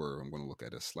to swerve. I'm going to look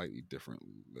at a slightly different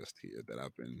list here that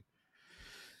I've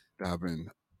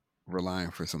been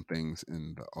relying for some things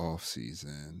in the off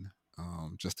season,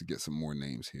 just to get some more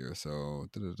names here. So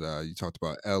you talked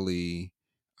about Ellie.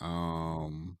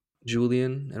 Um,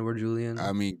 Edward I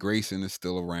Julian, mean, Grayson is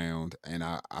still around, and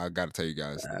I got to tell you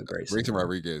guys, Grayson, Grayson yeah.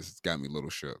 Rodriguez got me a little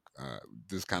shook.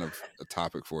 This is kind of a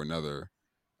topic for another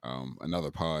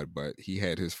pod, but he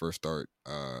had his first start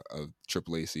of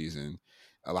AAA season.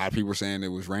 A lot of people were saying it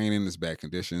was raining, it's bad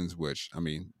conditions, which I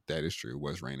mean that is true. It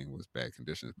was raining, it was bad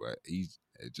conditions, but it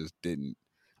just didn't.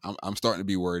 I'm starting to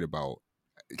be worried about,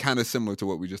 kind of similar to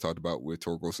what we just talked about with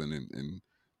Torkelson and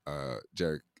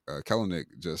Jarek Kelenic,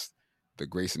 just the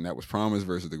Grayson that was promised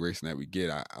versus the Grayson that we get.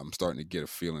 I'm starting to get a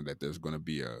feeling that there's going to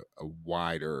be a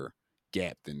wider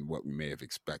gap than what we may have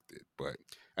expected. But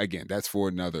again, that's for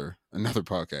another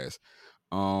podcast.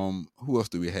 Who else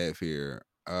do we have here?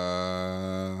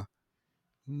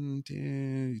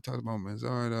 You talked about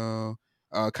Mazzardo.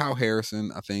 Kyle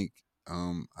Harrison, I think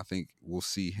we'll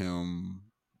see him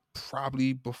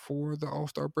probably before the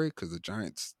All-Star break because the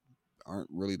Giants aren't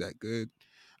really that good.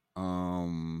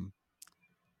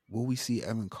 Will we see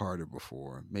Evan Carter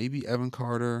before? Maybe Evan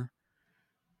Carter.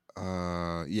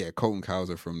 Yeah, Colton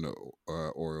Cowser from the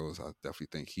Orioles. I definitely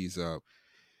think he's up.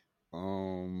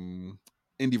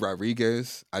 Indy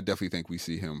Rodriguez. I definitely think we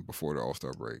see him before the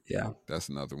All-Star break. Yeah. That's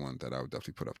another one that I would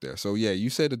definitely put up there. So yeah, you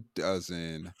said a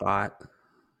dozen. Fought.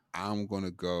 I'm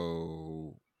gonna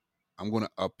go. I'm gonna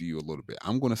up you a little bit.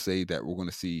 I'm gonna say that we're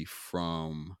gonna see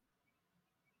from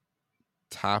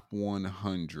top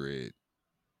 100,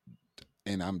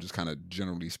 and I'm just kind of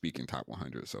generally speaking top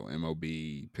 100. So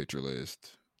MLB, Pitcher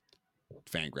List,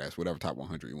 Fangraphs, whatever top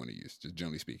 100 you want to use, just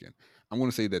generally speaking. I'm going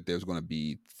to say that there's going to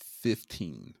be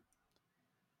 15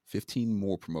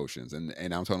 more promotions.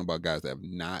 And I'm talking about guys that have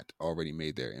not already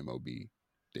made their MLB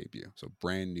debut. So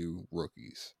brand new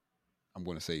rookies. I'm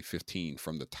going to say 15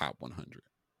 from the top 100.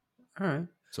 All right.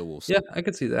 So we'll see. Yeah, I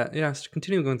could see that. Yeah,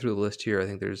 continuing going through the list here, I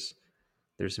think there's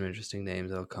some interesting names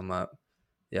that'll come up.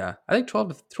 Yeah, I think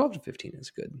 12 to 15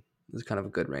 is good. It's kind of a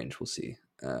good range. We'll see.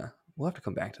 We'll have to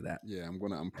come back to that. Yeah, I'm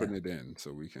putting it in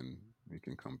so we can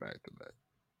come back to that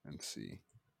and see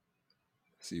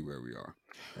where we are.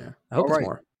 Yeah, I hope All it's right.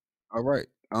 more. All right.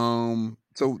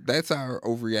 So that's our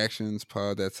overreactions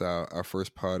pod. That's our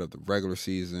first pod of the regular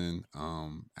season.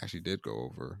 Actually did go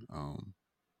over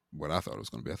what I thought it was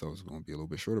going to be. I thought it was going to be a little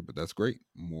bit shorter, but that's great.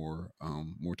 More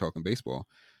talking baseball.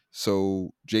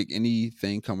 So Jake,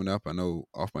 anything coming up? I know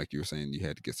off mic you were saying you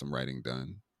had to get some writing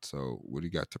done. So what do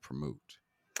you got to promote?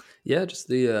 Yeah, just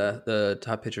the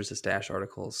top pitchers to stash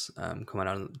articles coming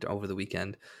out over the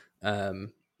weekend.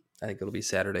 I think it'll be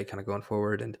Saturday, kind of going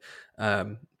forward, and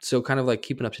so kind of like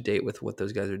keeping up to date with what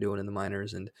those guys are doing in the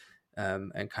minors, and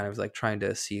kind of like trying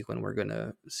to see when we're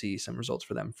gonna see some results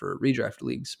for them for redraft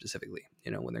leagues specifically.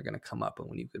 You know, when they're gonna come up and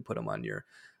when you could put them on your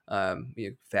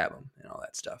Fathom and all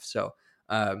that stuff. So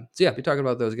yeah, be talking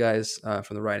about those guys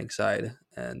from the writing side,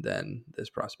 and then this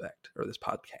prospect or this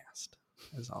podcast,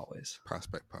 as always.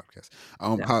 Prospect podcast.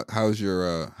 Yeah. How's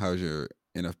your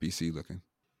NFBC looking?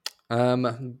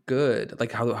 Good.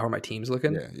 Like how are my teams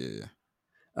looking? Yeah.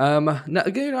 No,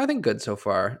 I think good so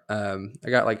far. I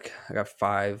got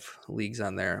 5 leagues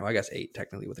on there. Well, I guess 8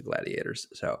 technically with the gladiators.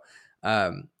 So,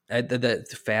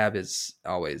 the fab is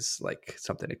always like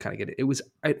something to kind of get.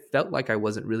 I felt like I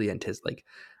wasn't really like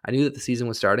I knew that the season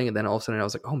was starting, and then all of a sudden I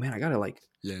was like, oh man, I gotta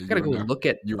go look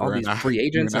at all these free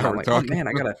agents, and I'm like, oh man,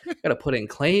 I gotta put in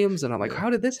claims, and I'm like, how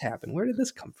did this happen? Where did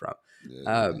this come from?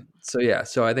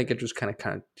 So I think it just kind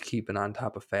of keeping on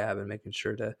top of fab and making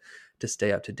sure to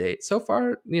stay up to date. So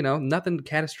far, nothing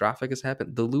catastrophic has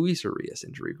happened. The Luis Arias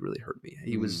injury really hurt me.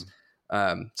 He was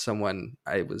someone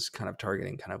I was kind of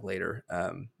targeting kind of later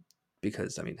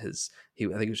because I mean I think he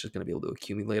was just going to be able to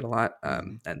accumulate a lot,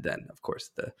 and then of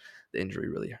course the injury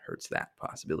really hurts that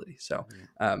possibility. So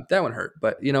that one hurt,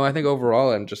 but I think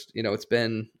overall I'm just it's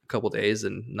been a couple days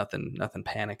and nothing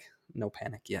no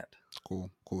panic yet. Cool.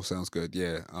 Sounds good.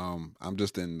 Yeah. I'm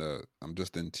just in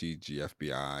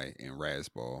TGFBI and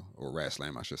Rasball or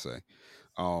Raslam, I should say.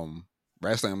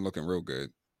 Raslam looking real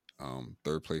good.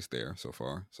 3rd place there so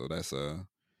far. So that's a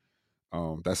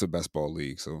best ball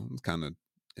league. So it's kind of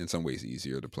in some ways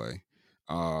easier to play.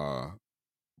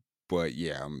 But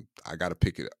yeah, I gotta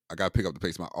pick up the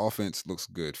pace. My offense looks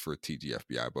good for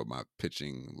TGFBI, but my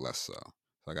pitching less so.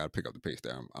 So I gotta pick up the pace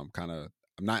there. I'm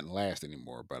not in last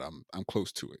anymore, but I'm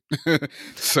close to it.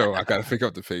 So I gotta pick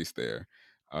up the pace there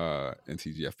in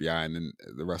TGFBI, and then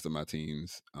the rest of my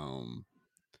teams.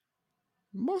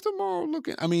 Most of them are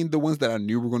looking. I mean, the ones that I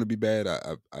knew were going to be bad,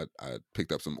 I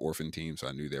picked up some orphan teams, so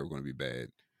I knew they were going to be bad.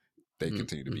 They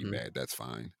continue to be bad. That's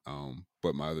fine.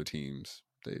 But my other teams,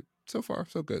 they so far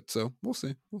so good. So we'll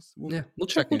see. We'll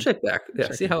check back.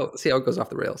 Yeah, see how it goes off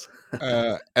the rails.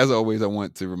 As always, I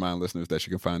want to remind listeners that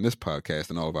you can find this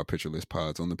podcast and all of our Pitcher List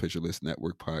pods on the Pitcher List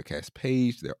Network podcast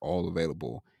page. They're all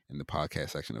available in the podcast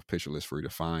section of Pitcher List for you to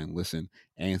find, listen,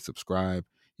 and subscribe.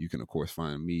 You can of course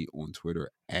find me on Twitter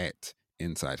at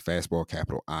Inside Fastball,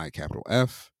 capital I, capital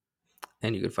F.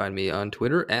 And you can find me on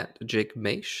Twitter at Jake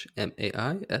Maish,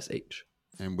 MAISH.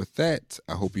 And with that,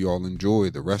 I hope you all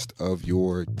enjoy the rest of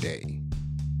your day.